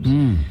forms.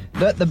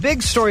 The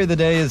big story of the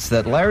day is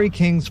that Larry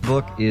King's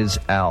book is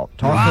out.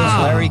 Talk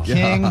with Larry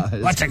King.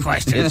 What's the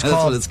question? That's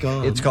what it's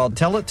called. It's called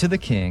Tell It to the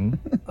King.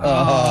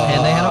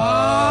 And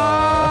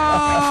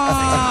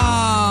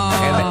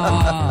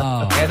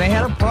they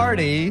had a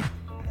party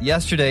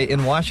yesterday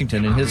in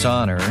Washington in his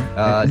honor.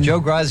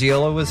 Joe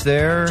Graziola was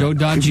there. Joe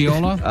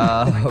D'Angiola?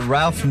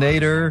 Ralph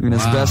Nader. And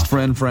his best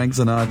friend, Frank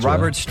Sinatra.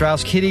 Robert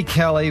Strauss, Kitty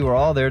Kelly were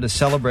all there to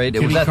celebrate.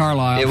 Kitty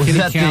Carlisle. It was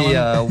Kitty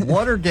at the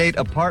Watergate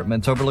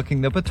Apartments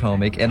overlooking the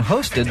Potomac and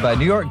hosted by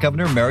New York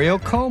Governor Mario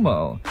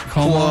Cuomo.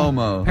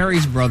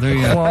 Perry's brother,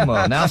 yeah.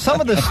 Cuomo. Now, some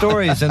of the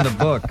stories in the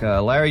book,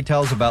 Larry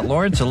tells about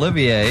Laurence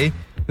Olivier,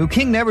 who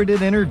King never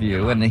did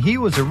interview, and he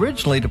was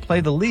originally to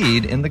play the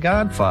lead in The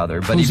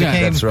Godfather, but Who's he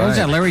became... That's right. Who's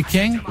that, Larry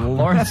King?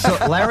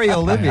 Larry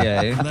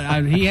Olivier.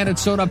 He had it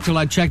sewed up till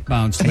that check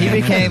bounced.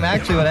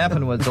 Actually what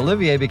happened was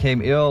Olivier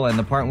became ill and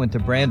the part went to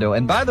Brando.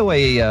 And by the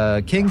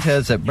way, King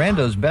says that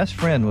Brando's best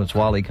friend was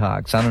Wally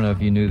Cox. I don't know if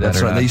you knew that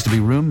That's or right. not. They used to be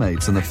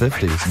roommates in the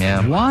 50s.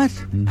 Yeah. What?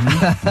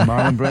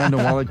 Marlon Brando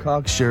and Wally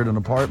Cox shared an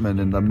apartment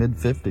in the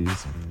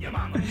mid-50s.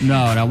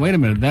 No, now wait a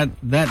minute.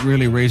 That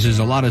really raises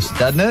a lot of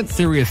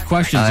serious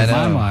questions in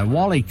my mind.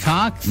 Wally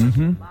Cox?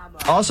 Mm-hmm.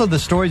 Also, the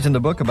stories in the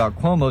book about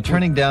Cuomo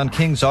turning down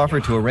King's offer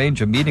to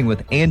arrange a meeting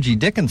with Angie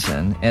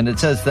Dickinson, and it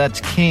says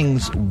that's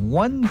King's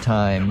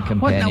one-time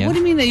companion. What do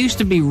you mean they used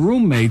to be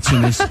roommates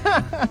in this?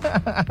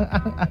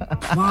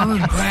 Marlon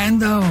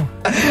Brando.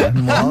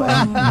 And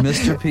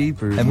Mr.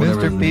 Peepers. And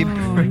Mr.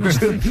 Peepers.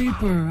 Mr.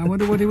 Peeper. I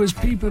wonder what he was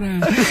peeping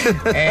at.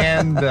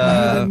 And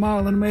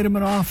Marlon made him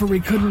an offer he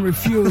couldn't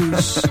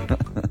refuse.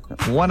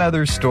 One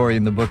other story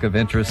in the book of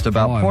interest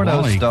about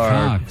porno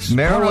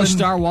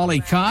star Wally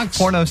Cox?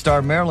 Porno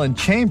star Marilyn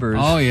Chambers.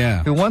 Oh,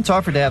 yeah. Who once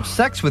offered to have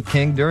sex with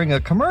King during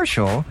a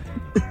commercial,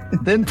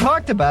 then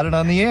talked about it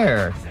on the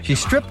air. She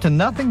stripped to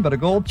nothing but a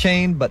gold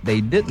chain, but they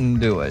didn't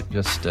do it.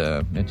 Just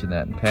mention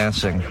that in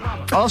passing.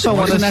 Also,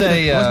 want to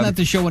say... wasn't that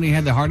the show when he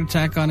had the heart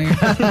attack on air?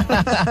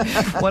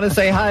 Want to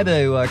say hi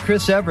to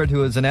Chris Everett,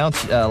 who has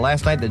announced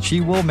last night that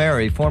she will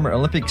marry former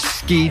Olympic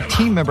ski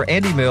team member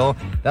Andy Mill.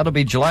 That'll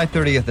be July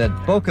 30th at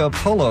Boca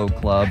Polo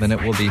Club, and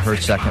it will be her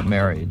second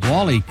marriage.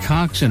 Wally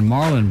Cox and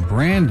Marlon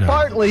Brando.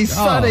 Partly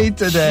sunny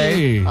today.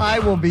 Gee. I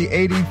will be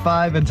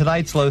 85, and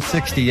tonight's low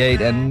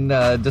 68. And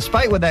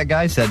despite what that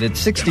guy said, it's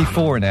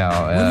 64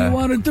 now. What do you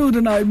want to do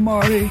tonight,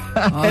 Marty?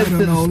 I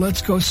don't know.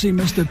 Let's go see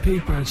Mr.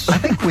 Peepers. I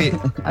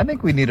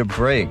think we need a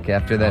break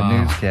after that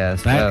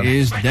newscast. That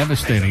is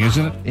devastating,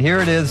 isn't it? Here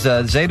it is,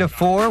 Zeta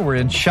 4. We're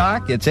in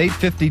shock. It's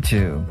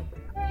 8:52.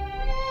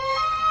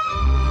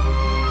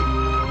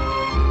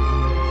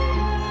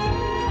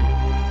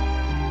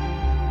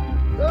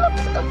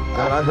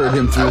 God, I heard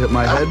him through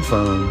my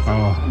headphones.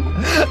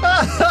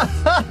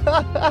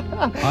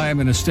 I am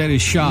in a state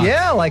of shock.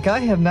 Yeah, like I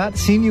have not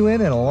seen you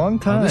in a long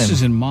time. This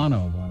is in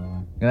mono, by the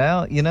way.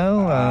 Well, you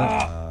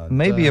know,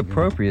 may be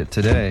appropriate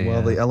today.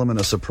 Well, the element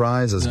of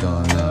surprise is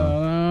gone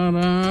now.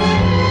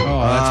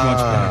 Oh, that's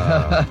much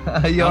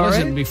better. You all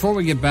listen, right? before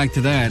we get back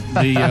to that,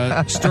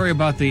 the story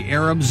about the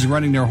Arabs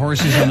running their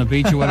horses on the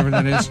beach or whatever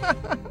that is,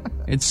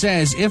 it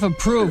says, if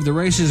approved, the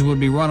races would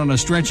be run on a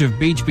stretch of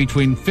beach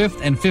between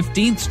 5th and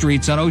 15th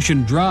Streets on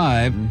Ocean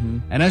Drive.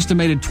 An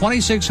estimated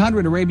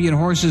 2,600 Arabian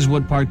horses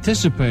would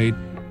participate.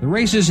 The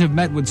races have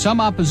met with some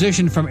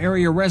opposition from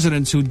area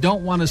residents who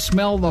don't want to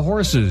smell the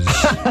horses.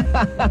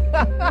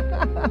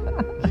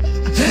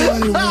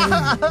 Anyway,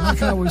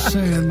 like I was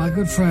saying, my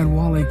good friend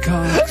Wally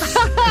Cox,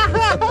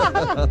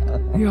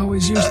 he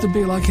always used to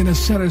be like in a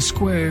center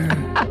square,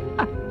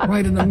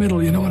 right in the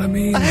middle, you know what I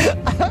mean?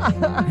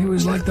 He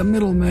was like the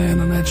middleman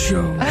on that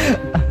show.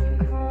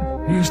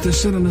 He used to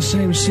sit in the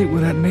same seat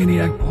with that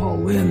maniac Paul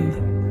Lynde.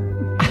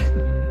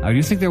 Do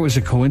you think there was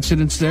a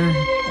coincidence there?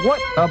 What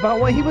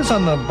about what he was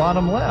on the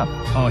bottom left?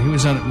 Oh, he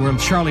was on where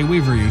Charlie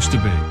Weaver used to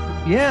be.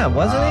 Yeah,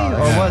 wasn't he? Or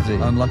was he?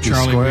 Unlucky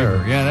Charlie square.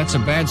 Weaver. Yeah, that's a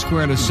bad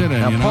square to sit in.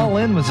 Now, you know? Paul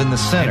Lynde was in the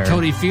center. And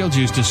Toady Fields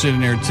used to sit in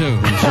there too.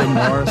 Jim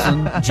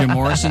Morrison. Jim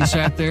Morrison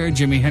sat there.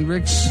 Jimi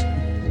Hendrix.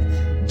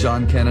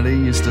 John Kennedy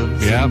used to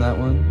sit in that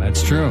one.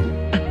 That's true.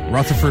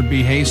 Rutherford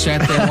B. Hayes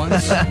sat there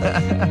once.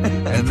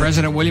 And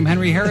President William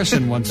Henry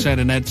Harrison once sat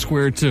in that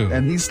square too.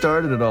 And he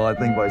started it all, I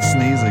think, by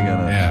sneezing in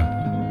it. Yeah.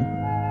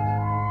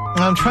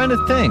 I'm trying to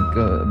think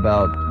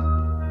about,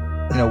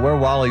 where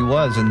Wally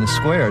was in the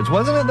squares.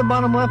 Wasn't it the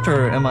bottom left,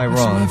 or am I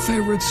wrong? It's my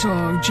favorite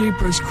song,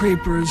 Jeepers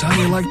Creepers. How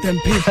do you like them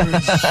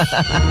peepers?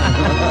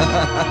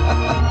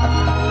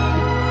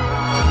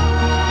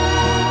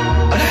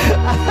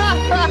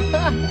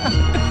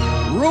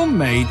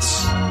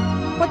 Roommates.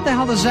 What the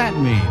hell does that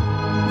mean?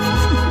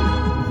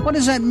 What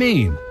does that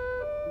mean?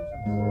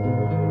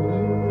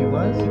 He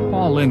was?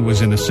 Paul Lynde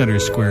was in the center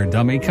square,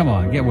 dummy. Come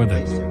on, get with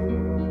it.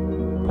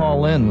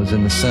 Paul Lynde was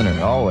in the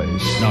center, always.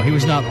 No, he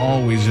was not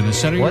always in the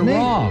center. Wasn't You're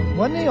he? wrong.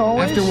 Wasn't he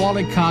always? After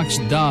Wally Cox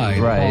died,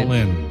 Right. Paul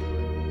Lynde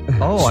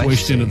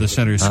swished into the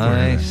center square.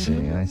 I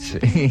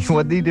see.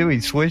 What did he do? He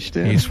swished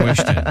in? He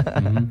swished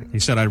it. He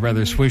said, I'd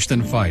rather swish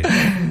than fight.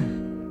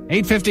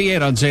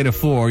 8:58 on Zeta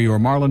 4, your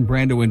Marlon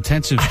Brando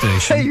intensive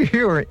station.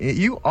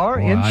 You are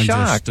in I'm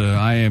shock.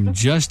 I am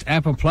just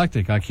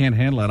apoplectic. I can't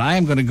handle it. I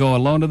am going to go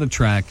alone to the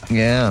track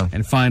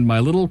and find my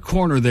little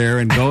corner there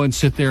and go and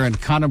sit there and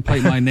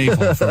contemplate my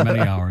navel for many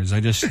hours.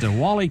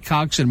 Wally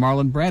Cox and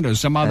Marlon Brando,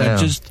 somehow that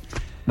just...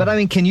 But, I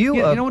mean, can you...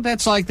 you know what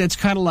that's like? That's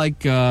kind of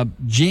like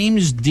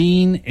James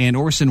Dean and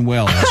Orson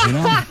Welles, you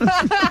know?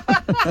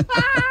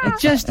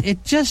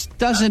 It just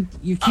doesn't...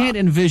 You can't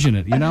envision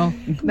it, you know?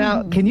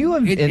 Now, can you...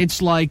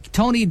 It's like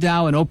Tony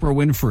Dow and Oprah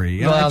Winfrey.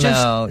 You know, Well,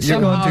 no, you're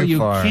somehow going too you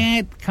far.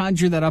 can't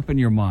conjure that up in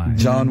your mind.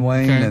 John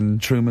Wayne Okay?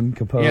 and Truman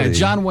Capote. Yeah,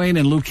 John Wayne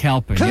and Luke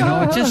Halpin. You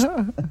know, it just...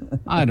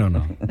 I don't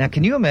know. Now,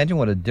 can you imagine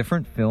what a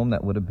different film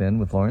that would have been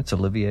with Laurence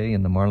Olivier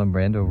in the Marlon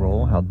Brando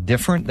role? How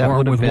different that Or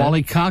would have with been?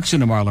 Wally Cox in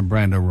the Marlon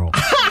Brando role.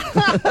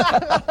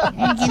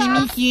 I'm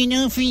gonna make you an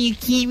offer you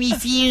can't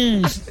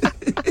refuse.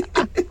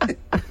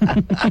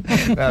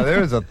 Now,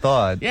 there's a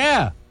thought.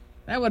 Yeah,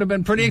 that would have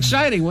been pretty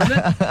exciting,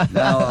 wouldn't it?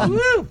 Now,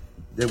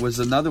 there was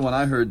another one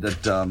I heard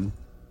that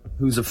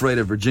Who's Afraid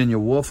of Virginia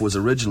Woolf was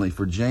originally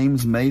for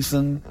James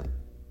Mason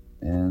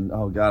and,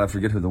 oh, God, I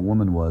forget who the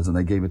woman was, and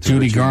they gave it to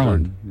Judy Richard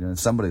Garland. Gordon,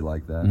 somebody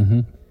like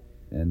that.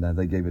 And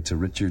they gave it to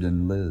Richard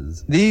and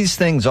Liz. These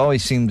things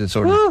always seem to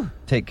sort of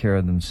take care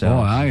of Oh,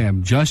 themselves. I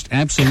am just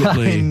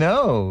absolutely I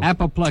know.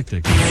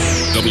 apoplectic.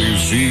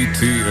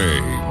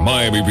 WZTA,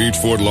 Miami Beach,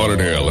 Fort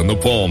Lauderdale, and the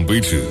Palm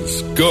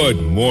Beaches.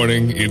 Good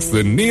morning. It's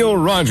the Neil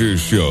Rogers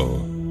Show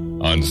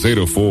on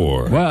Zeta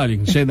 4. Well, you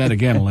can say that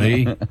again,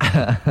 Lee. 9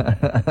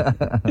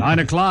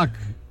 o'clock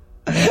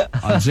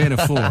on Zeta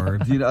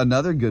 4. You know,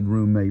 another good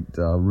roommate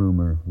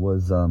rumor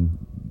was,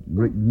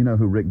 Rick, you know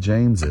who Rick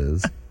James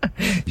is?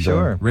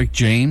 Sure. Rick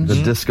James?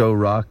 The disco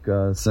rock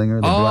singer,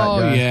 the black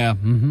guy. Oh, yeah.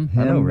 Mm-hmm.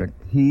 I know Rick.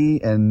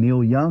 He and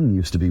Neil Young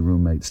used to be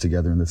roommates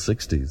together in the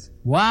 60s.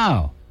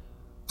 Wow.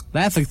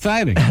 That's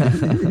exciting.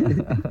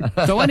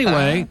 So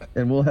anyway.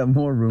 And we'll have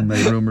more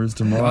roommate rumors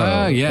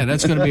tomorrow. Yeah,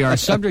 that's going to be our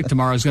subject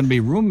tomorrow is going to be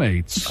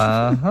roommates.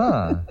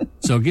 Uh-huh.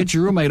 So get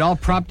your roommate all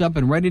propped up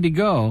and ready to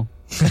go.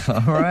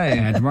 All right.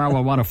 And tomorrow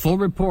we'll want a full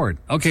report.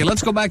 Okay,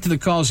 let's go back to the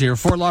calls here.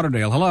 Fort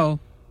Lauderdale, hello.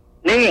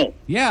 Neil.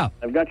 Yeah.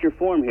 I've got your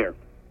form here.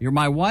 You're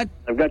my what?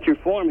 I've got your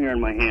form here in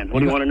my hand.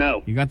 What do you want to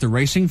know? You got the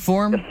racing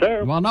form? Yes,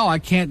 sir. Well, no, I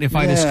can't. If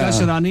I discuss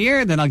it on the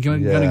air, then I'm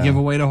going to give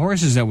away the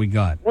horses that we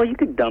got. Well, you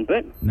could dump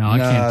it. No, I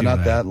can't do not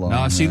that. that long.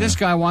 No, see, this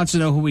guy wants to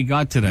know who we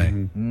got today.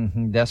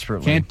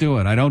 Desperately. Can't do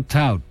it. I don't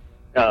tout.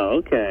 Oh,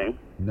 okay.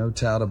 No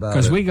doubt about it.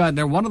 Because we got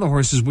there. One of the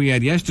horses we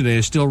had yesterday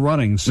is still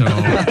running, so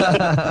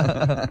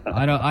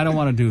I don't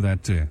want to do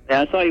that to you.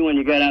 Yeah, I saw you when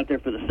you got out there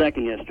for the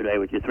second yesterday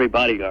with your 3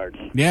 bodyguards.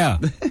 Yeah.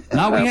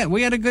 No,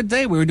 we had a good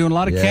day. We were doing a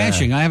lot of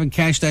cashing. I haven't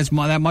cashed that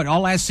much.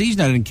 All last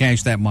season I didn't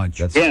cash that much.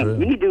 That's yeah, true.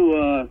 we need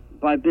to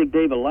buy Big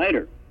Dave a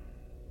lighter.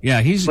 Yeah,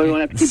 he's. So we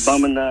won't have to keep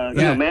bumming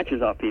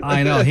matches off people.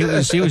 I know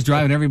he was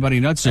driving everybody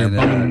nuts there,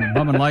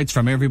 bumming lights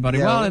from everybody.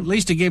 Yeah. Well, at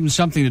least it gave him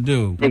something to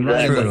do.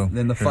 Exactly. True.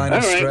 In the final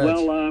All right, stretch.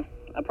 well,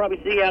 I'll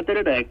probably see you out there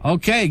today.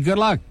 Okay, good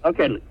luck.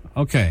 Okay.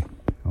 Okay.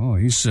 Oh,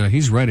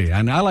 he's ready,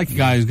 and I like a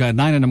guy who's got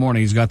 9 in the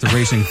morning. He's got the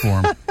racing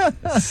form,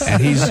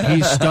 and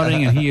he's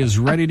studying, and he is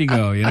ready to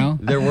go. You know.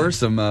 There were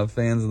some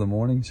fans of the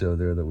morning show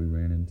there that we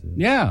ran into.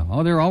 Yeah.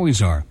 Oh, there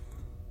always are.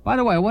 By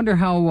the way, I wonder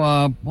how.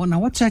 Well, now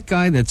what's that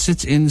guy that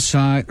sits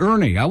inside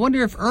Ernie? I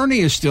wonder if Ernie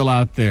is still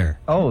out there.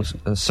 Oh,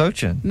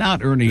 Sochin.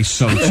 Not Ernie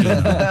Sochin.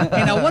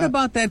 Hey, now what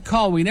about that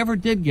call we never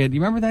did get?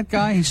 You remember that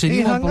guy? He said, He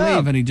 "You won't hung believe,"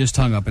 up. and he just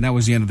hung up, and that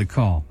was the end of the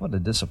call. What a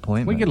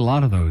disappointment. We get a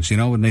lot of those, you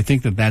know, when they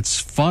think that that's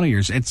funny, or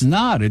it's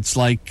not. It's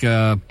like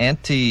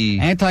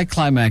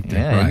anticlimactic,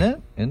 Yeah, right? isn't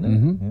it? Isn't it?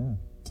 Mhm. Yeah.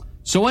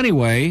 So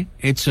anyway,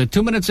 it's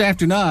 2 minutes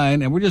after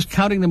 9, and we're just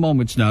counting the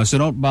moments now, so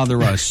don't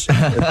bother us.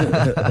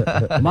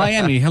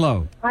 Miami,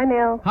 hello. Hi,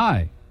 Neil.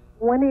 Hi.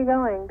 When are you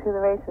going to the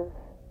races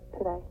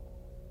today?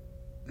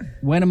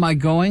 When am I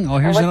going? Oh,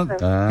 here's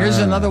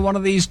another one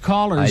of these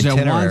callers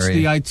that wants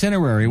the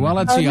itinerary. Well,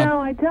 let's see.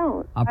 No, I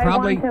don't. I'll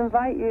probably- I want to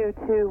invite you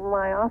to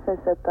my office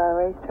at the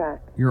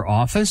racetrack. Your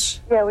office?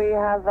 Yeah, we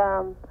have,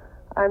 I'm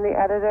the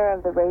editor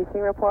of the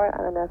Racing Report. I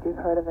don't know if you've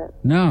heard of it.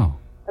 No.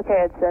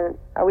 Okay,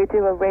 we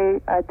do a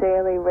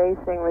daily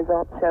racing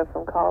results show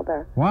from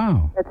Calder.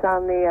 Wow. It's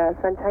on the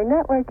Sunshine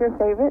Network, your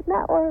favorite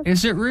network.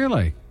 Is it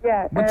really?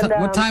 Yeah.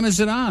 What time is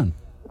it on?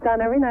 It's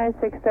on every night,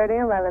 6:30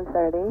 and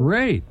 11:30.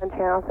 Great. On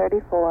Channel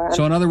 34.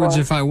 So in other words,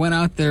 if I went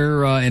out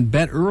there and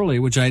bet early,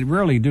 which I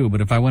rarely do, but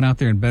if I went out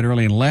there and bet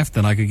early and left,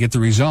 then I could get the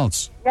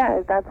results.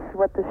 Yeah, that's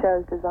what the show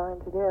is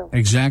designed to do.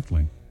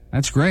 Exactly.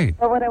 That's great.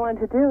 But what I want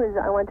to do is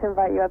I want to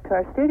invite you up to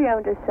our studio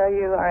and just show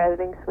you our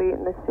editing suite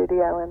in the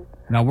studio. And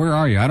Now, where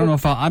are you? I don't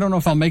know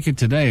if I'll make it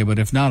today, but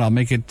if not, I'll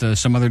make it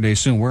some other day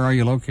soon. Where are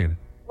you located?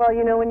 well,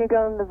 you know when you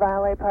go in the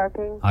valet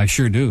parking. I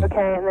sure do.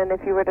 Okay, and then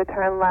if you were to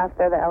turn left,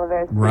 there are the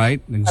elevators.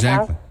 Right.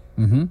 Exactly.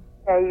 Mm-hmm.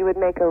 Okay, you would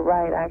make a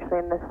right actually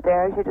in the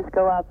stairs. You just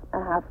go up a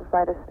half a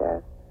flight of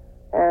stairs,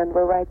 and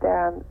we're right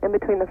there in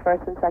between the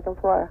first and second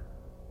floor.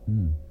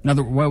 Now,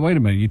 wait a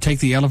minute. You take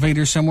the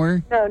elevator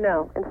somewhere?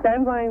 No. Instead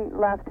of going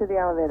left to the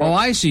elevator. Oh,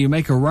 I see. You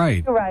make a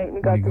right. You're right, and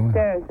you go up the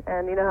stairs,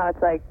 and you know how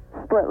it's like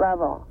split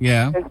level.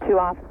 Yeah. There's two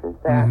offices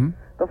there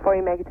before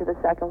you make it to the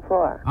second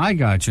floor. I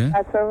gotcha.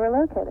 That's where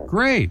we're located.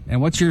 Great.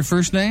 And what's your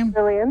first name?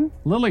 Lillian.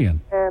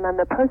 Lillian. And I'm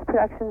the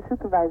post-production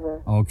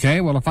supervisor.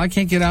 Okay. Well, if I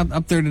can't get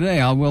up there today,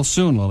 I will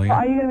soon, Lillian.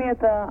 Are you going to be at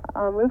the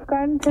roof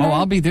garden today? Oh,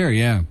 I'll be there,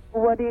 yeah.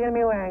 What are you going to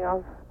be wearing?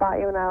 I'll spot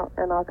you out,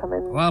 and I'll come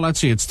in. Well, let's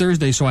see. It's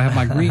Thursday, so I have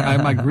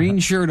my green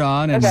shirt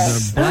on and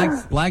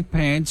black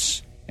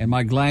pants and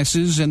my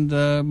glasses and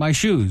my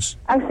shoes.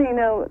 Actually, you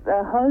know,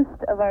 the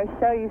host of our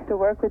show used to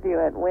work with you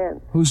at Wynn.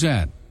 Who's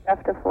that?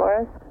 Jeff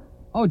DeForest.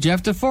 Oh,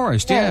 Jeff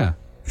DeForest, yeah.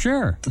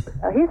 Sure.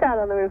 He's out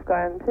on the roof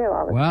garden, too.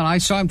 All the Well, I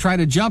saw him try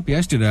to jump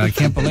yesterday. I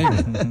can't believe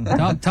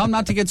it. Tell him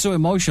not to get so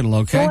emotional,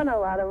 okay? He won a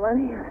lot of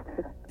money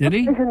yesterday. Did he?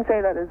 I shouldn't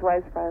say that. His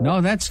wife's private.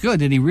 No, that's good.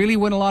 Did he really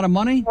win a lot of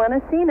money? Won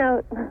a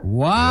C-note.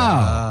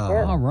 Wow.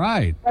 Yeah. All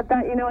right. But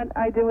that, you know what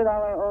I do with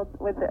all our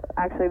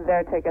actually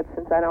their tickets,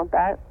 since I don't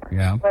bet,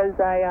 Yeah.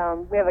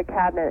 was we have a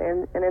cabinet,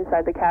 and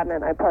inside the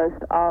cabinet I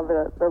post all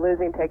the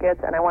losing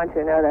tickets, and I want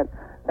you to know that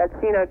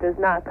C-note does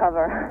not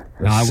cover.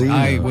 No,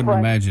 I wouldn't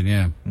imagine,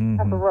 yeah.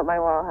 Half of what my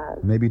wall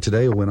has. Maybe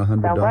today he'll win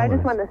 $100. So I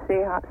just wanted to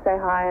say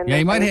hi. And Yeah,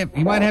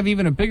 he might have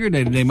even a bigger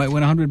day today. He might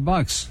win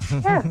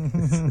 $100. Yeah.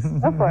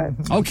 Go for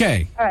it.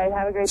 Okay. All right,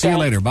 have a great day. See you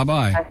later.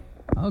 Bye-bye. Bye.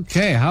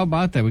 Okay, how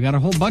about that? We got a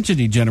whole bunch of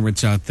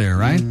degenerates out there,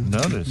 right?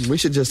 Notice. We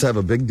should just have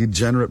a big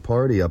degenerate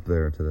party up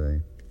there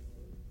today.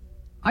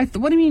 What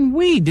do you mean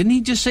we? Didn't he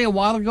just say a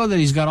while ago that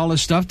he's got all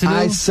this stuff to do?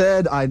 I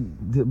said my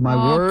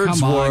words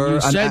come on. were...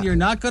 You said you're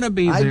not going to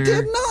be there. I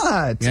did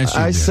not. Yes,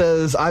 you I did.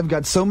 says I've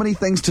got so many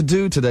things to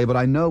do today, but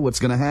I know what's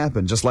going to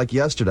happen. Just like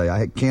yesterday, I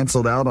had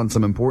canceled out on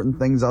some important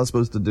things I was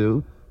supposed to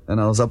do, and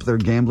I was up there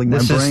gambling my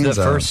brains out. This is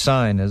the first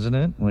sign, isn't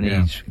it? When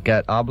he's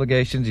got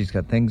obligations, he's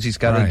got things he's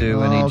got to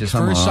do, and he just...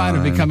 First sign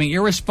of becoming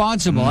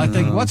irresponsible. I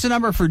think, what's the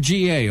number for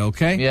GA,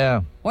 okay?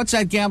 Yeah. What's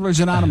that Gamblers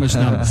Anonymous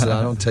number?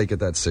 I don't take it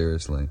that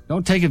seriously.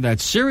 Don't take it that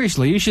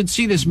seriously. You should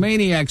see this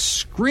maniac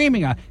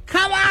screaming,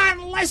 "Come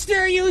on,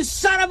 Lester, you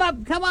son of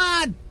a... Come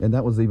on!" And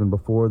that was even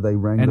before they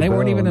rang the And they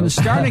weren't bell. even in the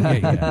starting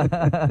gate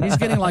yet. He's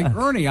getting like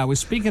Ernie. I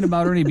was speaking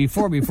about Ernie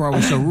before I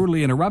was so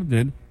rudely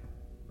interrupted.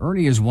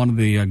 Ernie is one of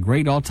the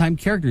great all-time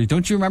characters.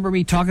 Don't you remember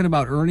me talking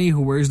about Ernie, who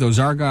wears those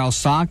Argyle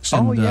socks?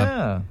 And,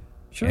 yeah.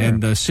 Sure.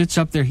 And sits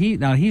up there.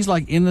 He's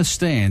like in the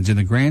stands, in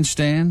the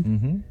grandstand.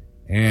 Mm-hmm.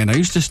 And I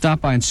used to stop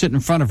by and sit in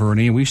front of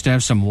Ernie, and we used to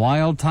have some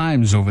wild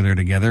times over there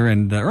together.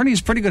 And Ernie's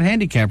a pretty good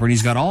handicapper, and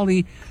he's got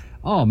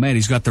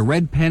he's got the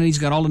red pen, and he's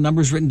got all the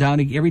numbers written down.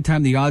 Every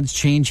time the odds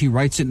change, he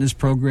writes it in his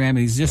program, and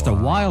he's just a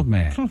wild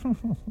man.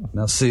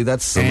 Now, see,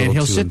 that's a and little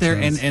he'll too sit there,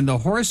 intense. and the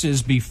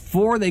horses,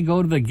 before they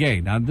go to the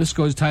gate, now this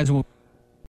ties to